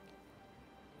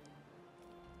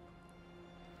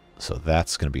 So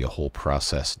that's going to be a whole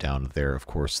process down there. Of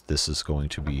course, this is going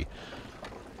to be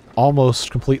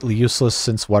almost completely useless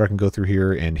since water can go through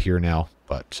here and here now.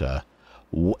 But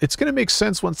it's going to make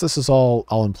sense once this is all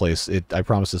in place. I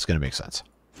promise it's going to make sense.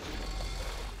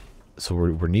 So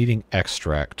we're needing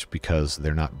extract because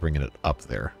they're not bringing it up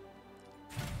there.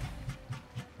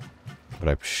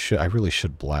 But I really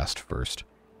should blast first.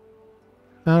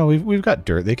 No, we've got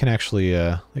dirt. They can actually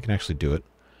do it.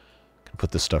 Can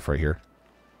put this stuff right here.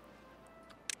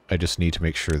 I just need to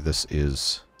make sure this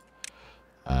is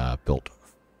built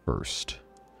first,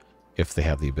 if they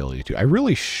have the ability to. I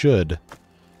really should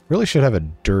have a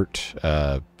dirt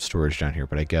storage down here,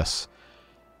 but I guess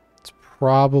it's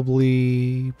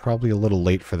probably a little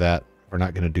late for that. We're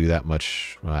not going to do that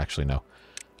much. Well, actually, no.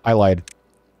 I lied.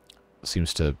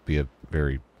 Seems to be a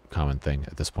very common thing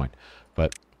at this point.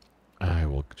 But I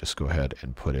will just go ahead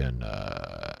and put in...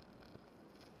 I'll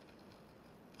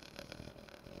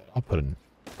put in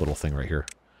a little thing right here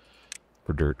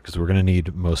for dirt, because we're going to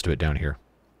need most of it down here.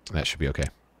 That should be okay.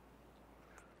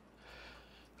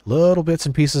 Little bits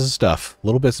and pieces of stuff.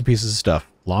 Little bits and pieces of stuff.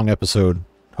 Long episode.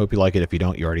 Hope you like it. If you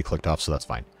don't, you already clicked off, so that's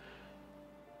fine.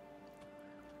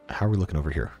 How are we looking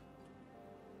over here?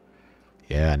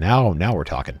 Yeah, now we're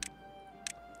talking.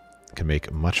 Can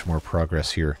make much more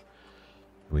progress here.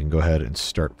 We can go ahead and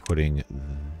start putting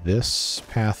this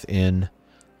path in.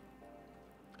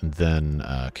 And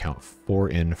then count 4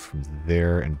 in from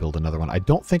there and build another one. I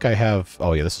don't think I have...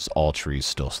 Oh, yeah, this is all trees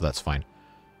still, so that's fine.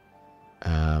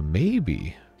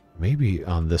 Maybe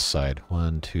on this side.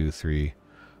 1, 2, 3,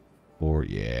 4.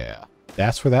 Yeah.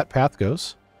 That's where that path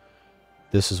goes.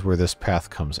 This is where this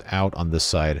path comes out on this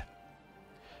side.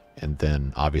 And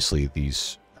then, obviously,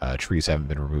 these trees haven't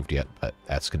been removed yet, but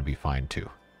that's going to be fine, too.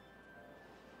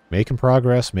 Making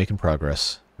progress, making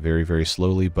progress. Very, very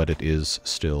slowly, but it is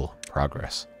still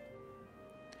progress.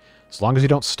 As long as you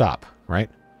don't stop, right?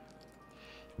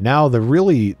 Now, the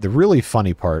really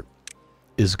funny part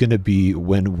is going to be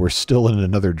when we're still in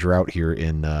another drought here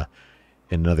in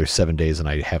another 7 days, and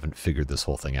I haven't figured this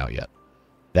whole thing out yet.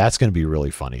 That's going to be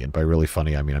really funny, and by really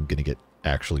funny, I mean I'm going to get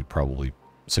actually probably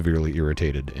severely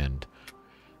irritated and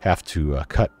have to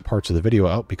cut parts of the video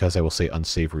out because I will say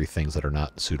unsavory things that are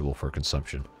not suitable for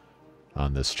consumption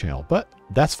on this channel. But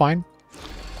that's fine.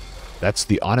 That's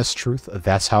the honest truth.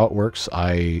 That's how it works.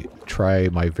 I try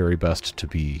my very best to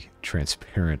be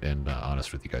transparent and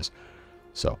honest with you guys.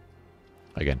 So,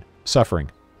 again, suffering.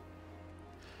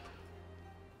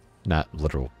 Not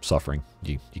literal suffering.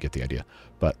 You get the idea.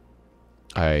 But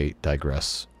I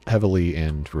digress. heavily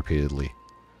and repeatedly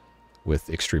with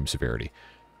extreme severity.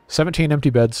 17 empty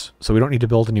beds, so we don't need to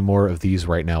build any more of these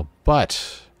right now,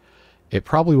 but it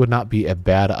probably would not be a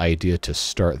bad idea to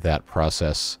start that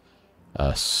process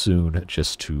soon,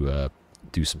 just to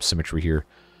do some symmetry here.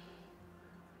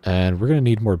 And we're going to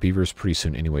need more beavers pretty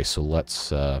soon anyway, so let's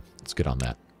get on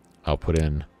that. I'll put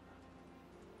in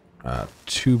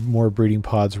 2 more breeding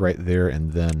pods right there,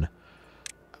 and then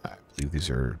I believe these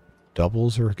are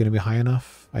doubles are going to be high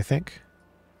enough, I think.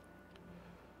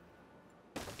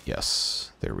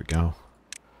 Yes, there we go.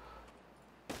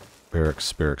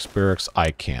 Barracks, barracks, barracks.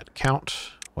 I can't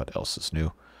count. What else is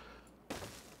new?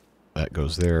 That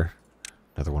goes there.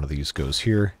 Another one of these goes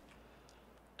here.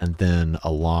 And then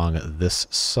along this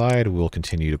side, we'll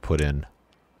continue to put in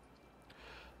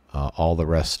all the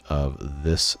rest of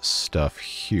this stuff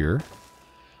here.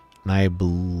 And I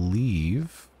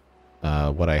believe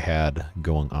what I had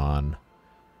going on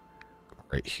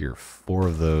right here, 4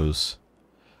 of those,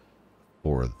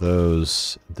 4 of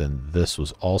those. Then this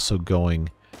was also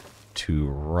going to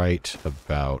right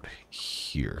about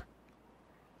here.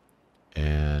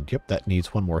 And yep, that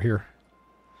needs 1 more here.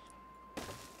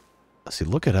 Let's see,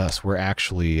 look at us. We're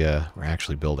actually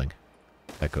building.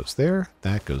 That goes there.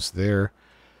 That goes there.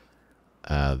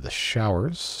 The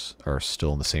showers are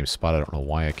still in the same spot. I don't know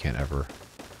why I can't ever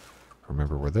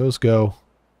remember where those go.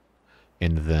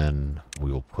 And then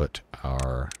we will put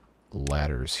our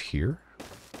ladders here.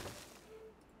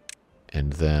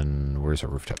 And then where's our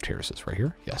rooftop terraces? Right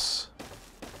here? Yes.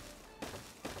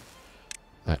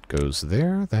 That goes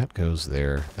there. That goes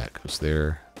there. That goes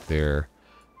there. There.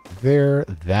 There,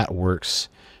 that works.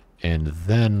 And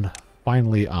then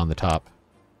finally on the top,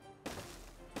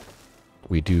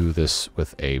 we do this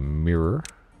with a mirror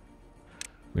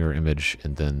image,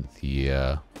 and then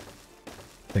the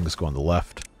things go on the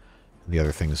left, and the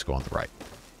other things go on the right.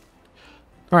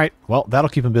 All right, well, that'll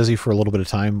keep them busy for a little bit of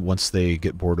time once they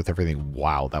get bored with everything.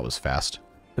 Wow, that was fast.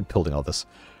 Building all this.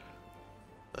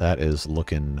 That is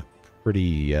looking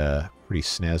pretty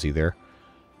snazzy there.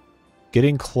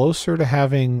 Getting closer to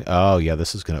having... Oh, yeah,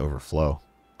 this is going to overflow.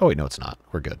 Oh, wait, no, it's not.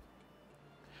 We're good.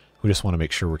 We just want to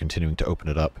make sure we're continuing to open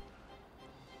it up.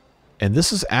 And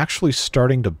this is actually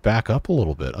starting to back up a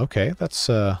little bit. Okay, that's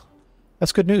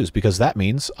good news, because that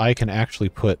means I can actually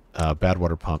put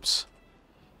badwater pumps...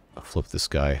 I'll flip this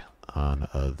guy on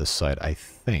this side, I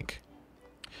think.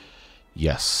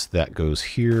 Yes, that goes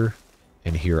here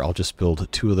and here. I'll just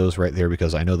build 2 of those right there,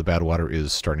 because I know the badwater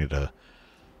is starting to...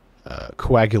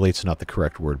 coagulate's not the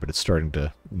correct word, but it's starting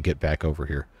to get back over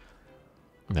here.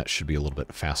 And that should be a little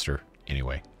bit faster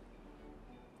anyway.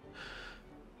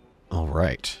 All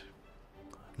right.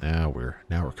 Now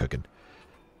we're cooking.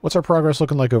 What's our progress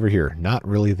looking like over here? Not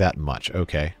really that much.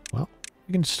 Okay. Well,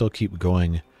 we can still keep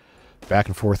going back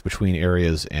and forth between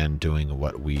areas and doing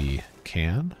what we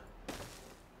can.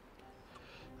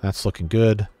 That's looking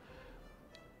good.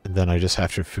 And then I just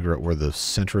have to figure out where the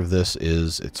center of this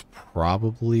is. It's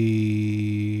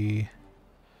probably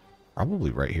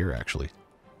right here, actually.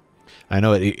 I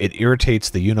know it irritates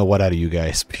the you-know-what out of you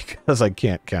guys because I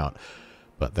can't count.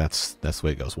 But that's the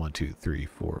way it goes. 1, 2, 3,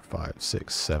 4, 5,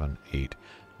 6, 7, 8,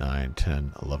 9,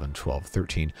 10, 11, 12,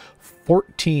 13.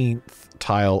 14th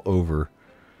tile over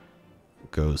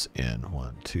goes in.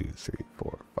 1, 2, 3,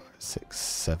 4, 5, 6,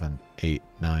 7, 8,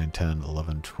 9, 10,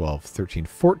 11, 12, 13.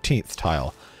 14th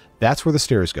tile. That's where the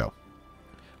stairs go.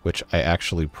 Which I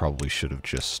actually probably should have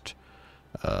just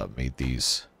made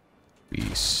these be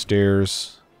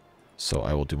stairs. So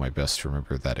I will do my best to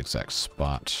remember that exact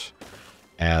spot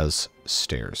as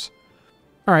stairs.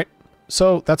 Alright,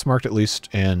 so that's marked at least.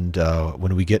 And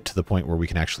when we get to the point where we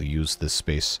can actually use this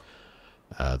space,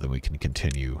 then we can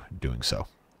continue doing so.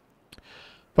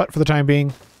 But for the time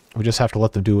being, we just have to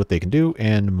let them do what they can do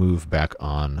and move back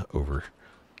on over.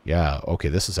 Yeah, okay,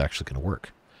 this is actually going to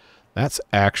work. That's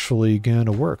actually going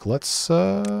to work. Let's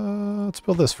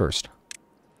build this first.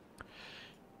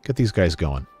 Get these guys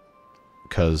going.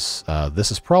 Because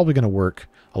this is probably going to work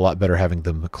a lot better having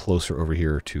them closer over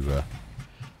here to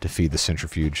feed the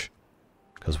centrifuge.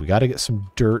 Because we got to get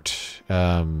some dirt.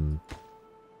 The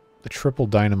triple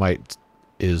dynamite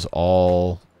is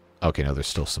all... Okay, no, there's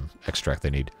still some extract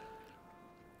they need.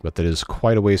 But that is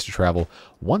quite a ways to travel.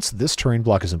 Once this terrain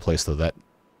block is in place, though, that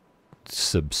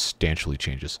substantially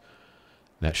changes.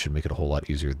 That should make it a whole lot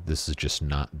easier. This is just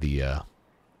not the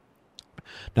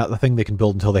thing they can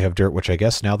build until they have dirt, which I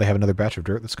guess now they have another batch of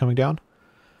dirt that's coming down.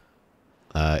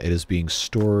 It is being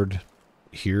stored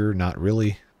here. Not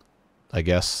really. I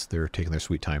guess they're taking their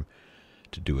sweet time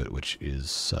to do it, which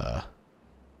is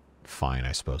fine,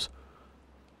 I suppose.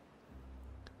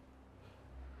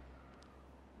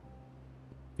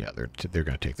 Yeah, they're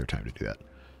going to take their time to do that.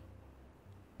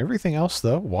 Everything else,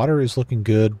 though, water is looking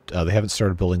good. They haven't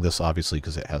started building this, obviously,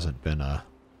 because it hasn't been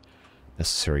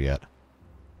necessary yet.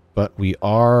 But we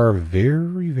are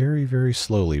very, very, very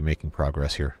slowly making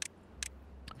progress here.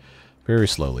 Very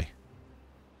slowly.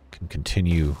 Can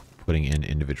continue putting in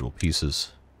individual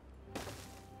pieces.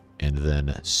 And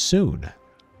then soon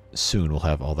we'll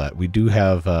have all that. We do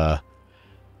have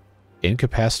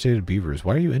incapacitated beavers.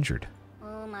 Why are you injured?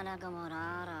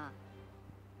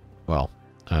 Well,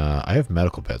 I have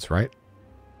medical beds, right?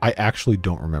 I actually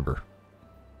don't remember.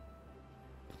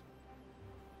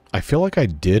 I feel like I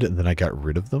did, and then I got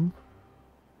rid of them.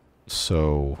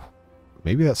 So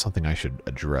maybe that's something I should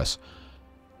address.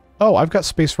 Oh, I've got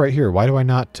space right here. Why do I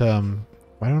not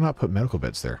put medical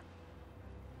beds there?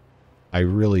 I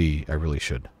really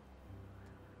should.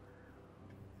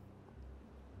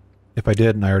 If I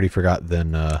did and I already forgot,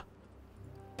 then I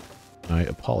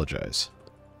apologize.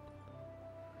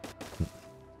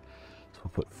 So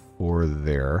we'll put 4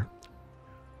 there.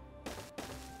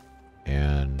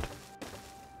 And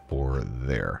 4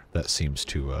 there. That seems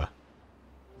to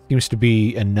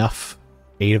be enough.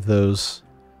 8 of those.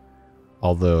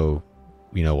 Although,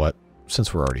 you know what?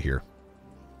 Since we're already here,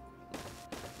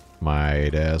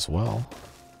 might as well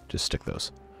just stick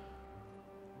those.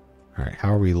 All right,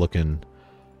 how are we looking?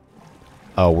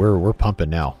 Oh, we're pumping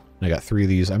now. I got 3 of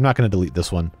these. I'm not going to delete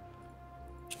this one.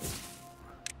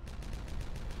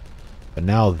 But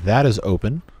now that is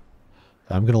open.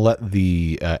 I'm going to let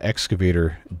the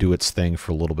excavator do its thing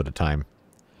for a little bit of time.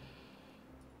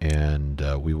 And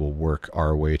we will work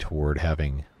our way toward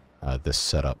having this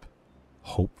set up.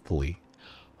 Hopefully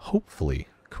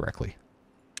correctly.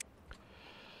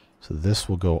 So this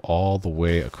will go all the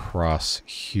way across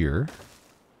here.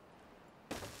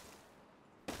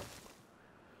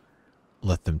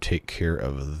 Let them take care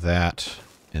of that.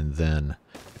 And then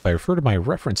if I refer to my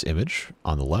reference image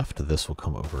on the left, this will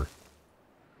come over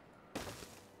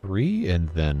 3, and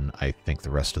then I think the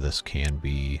rest of this can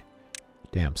be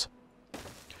dams.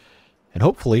 And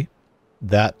hopefully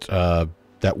that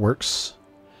that works.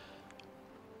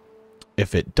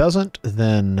 If it doesn't,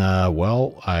 then,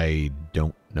 well, I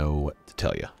don't know what to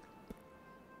tell you.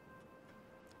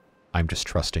 I'm just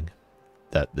trusting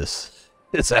that this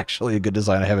is actually a good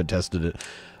design. I haven't tested it.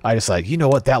 I decided, you know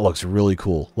what, that looks really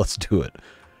cool. Let's do it.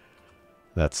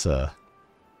 That's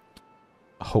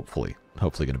hopefully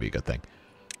going to be a good thing.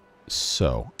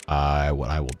 So, what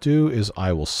I will do is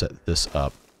I will set this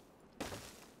up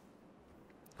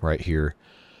right here,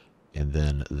 and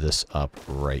then this up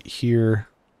right here.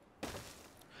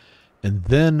 And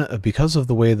then, because of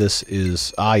the way this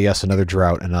is... Ah, yes, another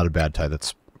drought and not a bad tide.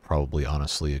 That's probably,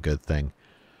 honestly, a good thing.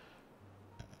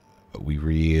 But we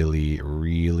really,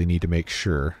 really need to make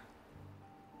sure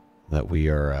that we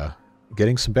are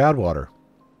getting some bad water.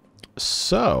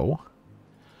 So,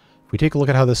 if we take a look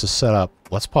at how this is set up,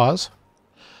 let's pause.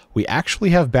 We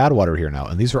actually have bad water here now,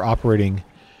 and these are operating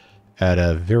at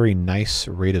a very nice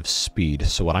rate of speed.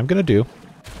 So what I'm going to do...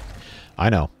 I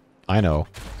know.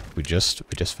 We just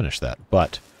finished that,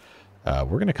 but we're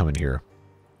going to come in here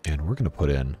and we're going to put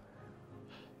in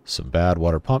some bad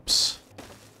water pumps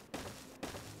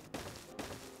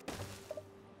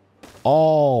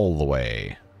all the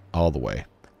way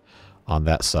on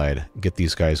that side. Get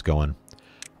these guys going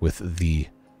with the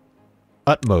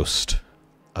utmost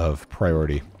of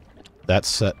priority. That's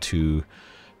set to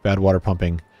bad water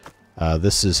pumping.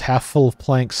 This is half full of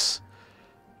planks.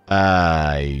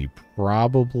 I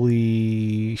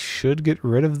probably should get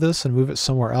rid of this and move it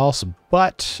somewhere else,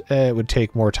 but it would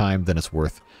take more time than it's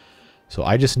worth. So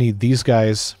I just need these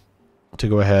guys to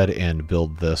go ahead and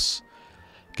build this,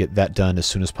 get that done as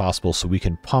soon as possible so we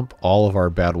can pump all of our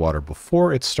bad water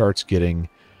before it starts getting,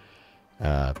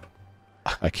 I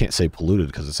can't say polluted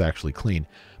because it's actually clean,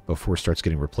 before it starts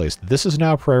getting replaced. This is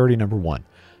now priority number 1,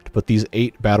 to put these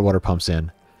 8 bad water pumps in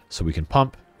so we can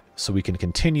pump, so we can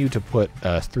continue to put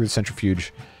through the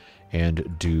centrifuge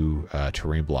and do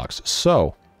terrain blocks.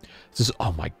 So, this is,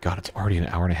 oh my god, it's already an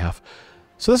hour and a half.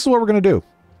 So this is what we're going to do.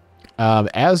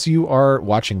 As you are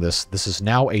watching this, this is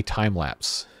now a time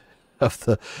lapse of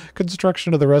the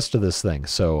construction of the rest of this thing.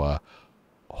 So,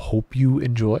 hope you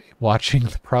enjoy watching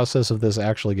the process of this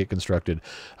actually get constructed.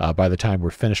 By the time we're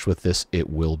finished with this, it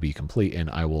will be complete, and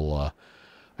I'll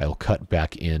cut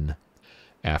back in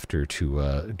after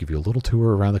to give you a little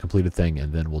tour around the completed thing,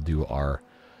 and then we'll do our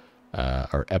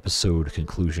episode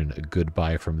conclusion, a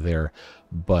goodbye from there.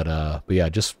 But yeah,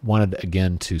 just wanted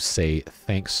again to say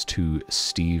thanks to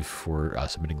Steve for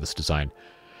submitting this design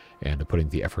and putting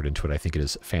the effort into it. I think it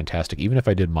is fantastic. Even if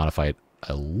I did modify it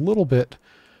a little bit,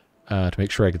 to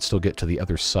make sure I could still get to the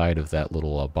other side of that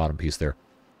little bottom piece there.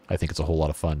 I think it's a whole lot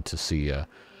of fun to see a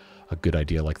good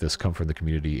idea like this come from the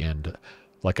community. And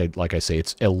like I say,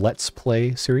 it's a Let's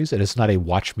Play series, and it's not a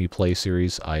Watch Me Play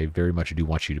series. I very much do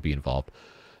want you to be involved.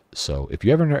 So if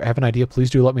you ever have an idea, please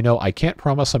do let me know. I can't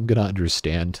promise I'm going to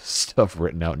understand stuff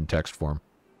written out in text form,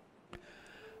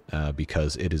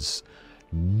 because it is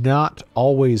not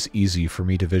always easy for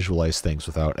me to visualize things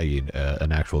without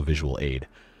an actual visual aid.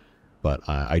 But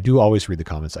I do always read the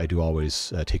comments. I do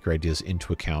always take your ideas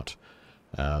into account.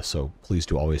 So please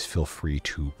do always feel free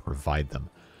to provide them.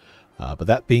 But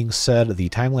that being said, the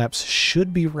time-lapse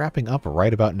should be wrapping up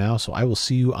right about now. So I will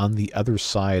see you on the other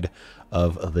side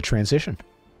of the transition.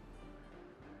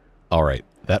 All right,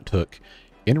 that took,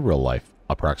 in real life,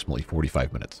 approximately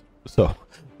 45 minutes. So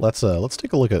let's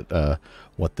take a look at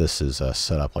what this is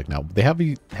set up like now. They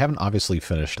haven't obviously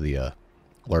finished the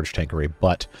large tank array,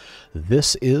 but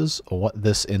this is what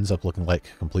this ends up looking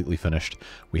like completely finished.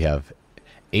 We have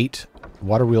 8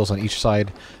 water wheels on each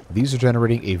side. These are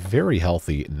generating a very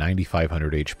healthy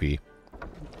 9,500 HP.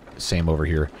 Same over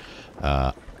here.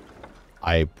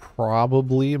 I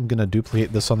probably am going to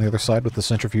duplicate this on the other side with the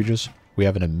centrifuges. We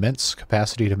have an immense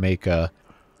capacity to make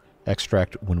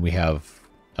extract. When we have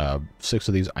 6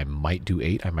 of these, I might do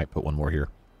 8. I might put one more here.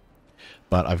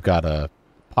 But I've got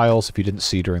piles, if you didn't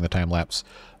see during the time-lapse,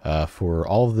 for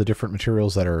all of the different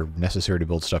materials that are necessary to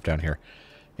build stuff down here.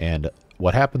 And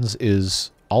what happens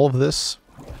is all of this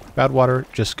bad water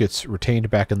just gets retained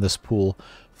back in this pool,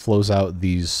 flows out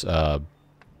these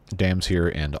dams here,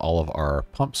 and all of our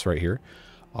pumps right here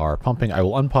are pumping. I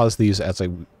will unpause these as I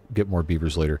get more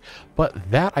beavers later.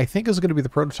 But that, I think, is going to be the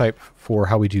prototype for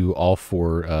how we do all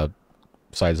 4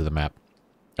 sides of the map.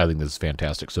 I think this is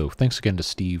fantastic. So thanks again to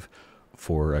Steve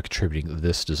for contributing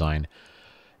this design,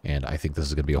 and I think this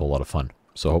is going to be a whole lot of fun.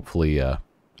 So hopefully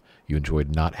you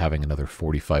enjoyed not having another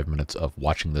 45 minutes of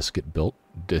watching this get built,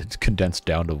 condensed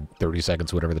down to 30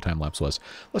 seconds, whatever the time-lapse was.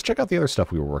 Let's check out the other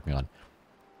stuff we were working on.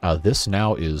 This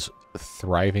now is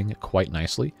thriving quite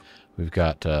nicely. We've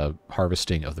got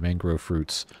harvesting of the mangrove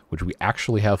fruits, which we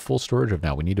actually have full storage of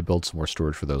now. We need to build some more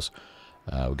storage for those.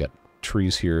 We've got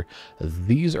trees here.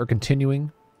 These are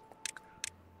continuing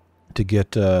to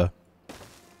get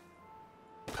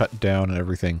cut down and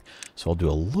everything. So I'll do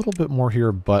a little bit more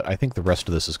here, but I think the rest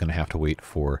of this is going to have to wait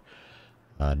for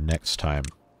next time,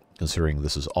 considering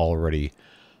this is already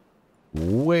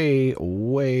way,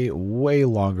 way, way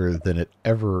longer than it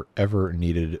ever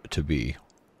needed to be.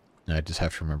 And I just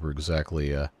have to remember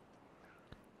exactly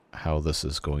how this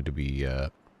is going to be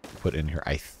put in here.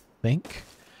 I think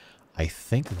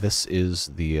this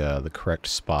is the correct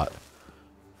spot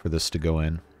for this to go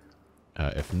in.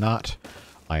 If not,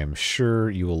 I am sure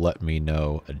you will let me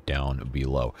know down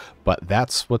below. But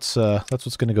that's what's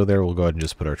going to go there. We'll go ahead and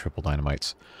just put our triple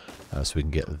dynamites so we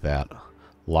can get that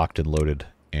locked and loaded.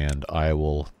 And I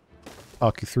will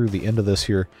talk you through the end of this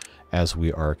here as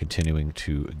we are continuing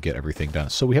to get everything done.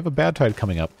 So we have a bad tide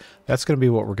coming up. That's going to be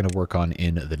what we're going to work on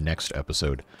in the next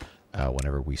episode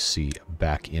whenever we see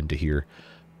back into here.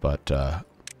 But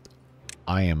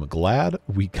I am glad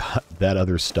we got that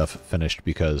other stuff finished,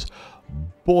 because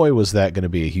boy, was that going to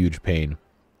be a huge pain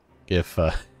if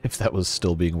that was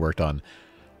still being worked on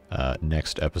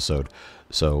next episode.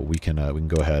 So we can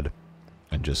go ahead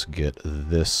and just get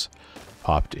this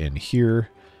popped in here,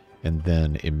 and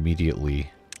then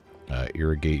immediately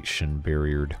irrigation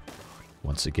barriered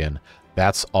once again.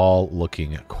 That's all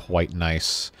looking quite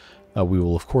nice. We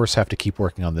will, of course, have to keep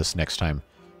working on this next time.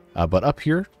 But up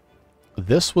here,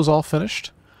 this was all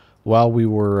finished. While we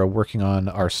were working on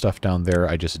our stuff down there,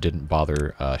 I just didn't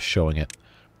bother showing it.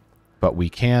 But we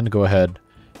can go ahead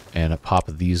and pop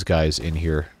these guys in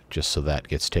here just so that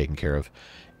gets taken care of.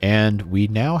 And we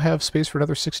now have space for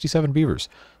another 67 beavers.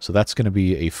 So that's going to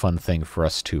be a fun thing for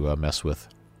us to mess with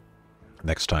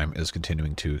next time, is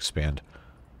continuing to expand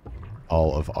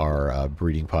all of our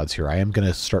breeding pods here. I am going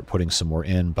to start putting some more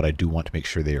in, but I do want to make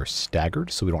sure they are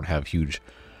staggered so we don't have huge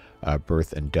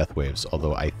birth and death waves.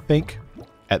 Although I think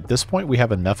at this point we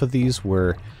have enough of these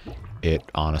where it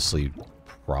honestly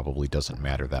probably doesn't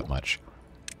matter that much.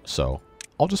 So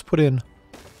I'll just put in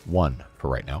 1 for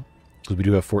right now, because we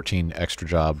do have 14 extra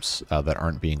jobs that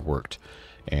aren't being worked.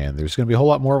 And there's going to be a whole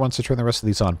lot more once I turn the rest of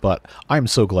these on, but I'm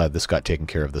so glad this got taken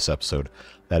care of this episode.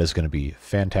 That is going to be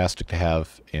fantastic to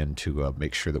have and to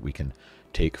make sure that we can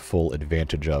take full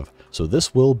advantage of. So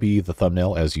this will be the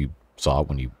thumbnail, as you saw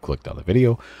when you clicked on the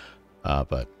video,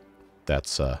 but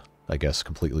that's, I guess,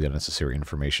 completely unnecessary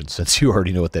information since you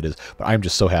already know what that is. But I'm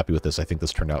just so happy with this. I think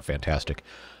this turned out fantastic.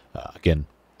 Again,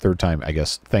 third time, I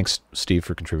guess. Thanks, Steve,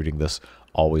 for contributing this.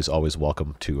 Always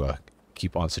welcome to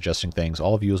keep on suggesting things,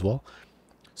 all of you as well.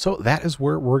 So that is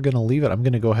where we're going to leave it. I'm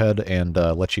going to go ahead and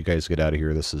let you guys get out of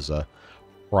here. This is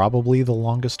probably the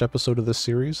longest episode of this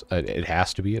series. It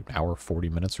has to be an hour, 40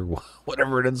 minutes, or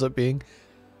whatever it ends up being.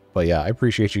 But yeah, I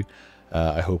appreciate you.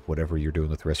 I hope whatever you're doing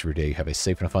with the rest of your day, you have a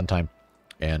safe and a fun time.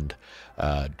 And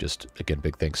just, again,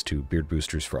 big thanks to Beard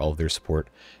Boosters for all of their support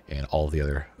and all of the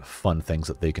other fun things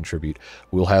that they contribute.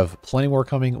 We'll have plenty more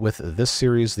coming with this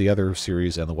series, the other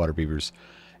series, and the Water Beavers.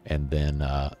 And then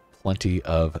plenty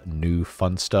of new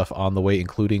fun stuff on the way,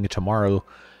 including tomorrow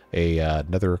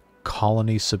another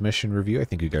colony submission review I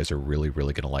think you guys are really,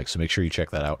 really going to like. So make sure you check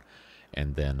that out.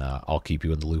 And then I'll keep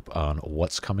you in the loop on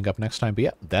what's coming up next time. But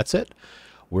yeah, that's it.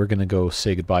 We're going to go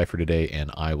say goodbye for today,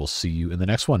 and I will see you in the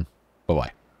next one.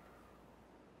 Bye-bye.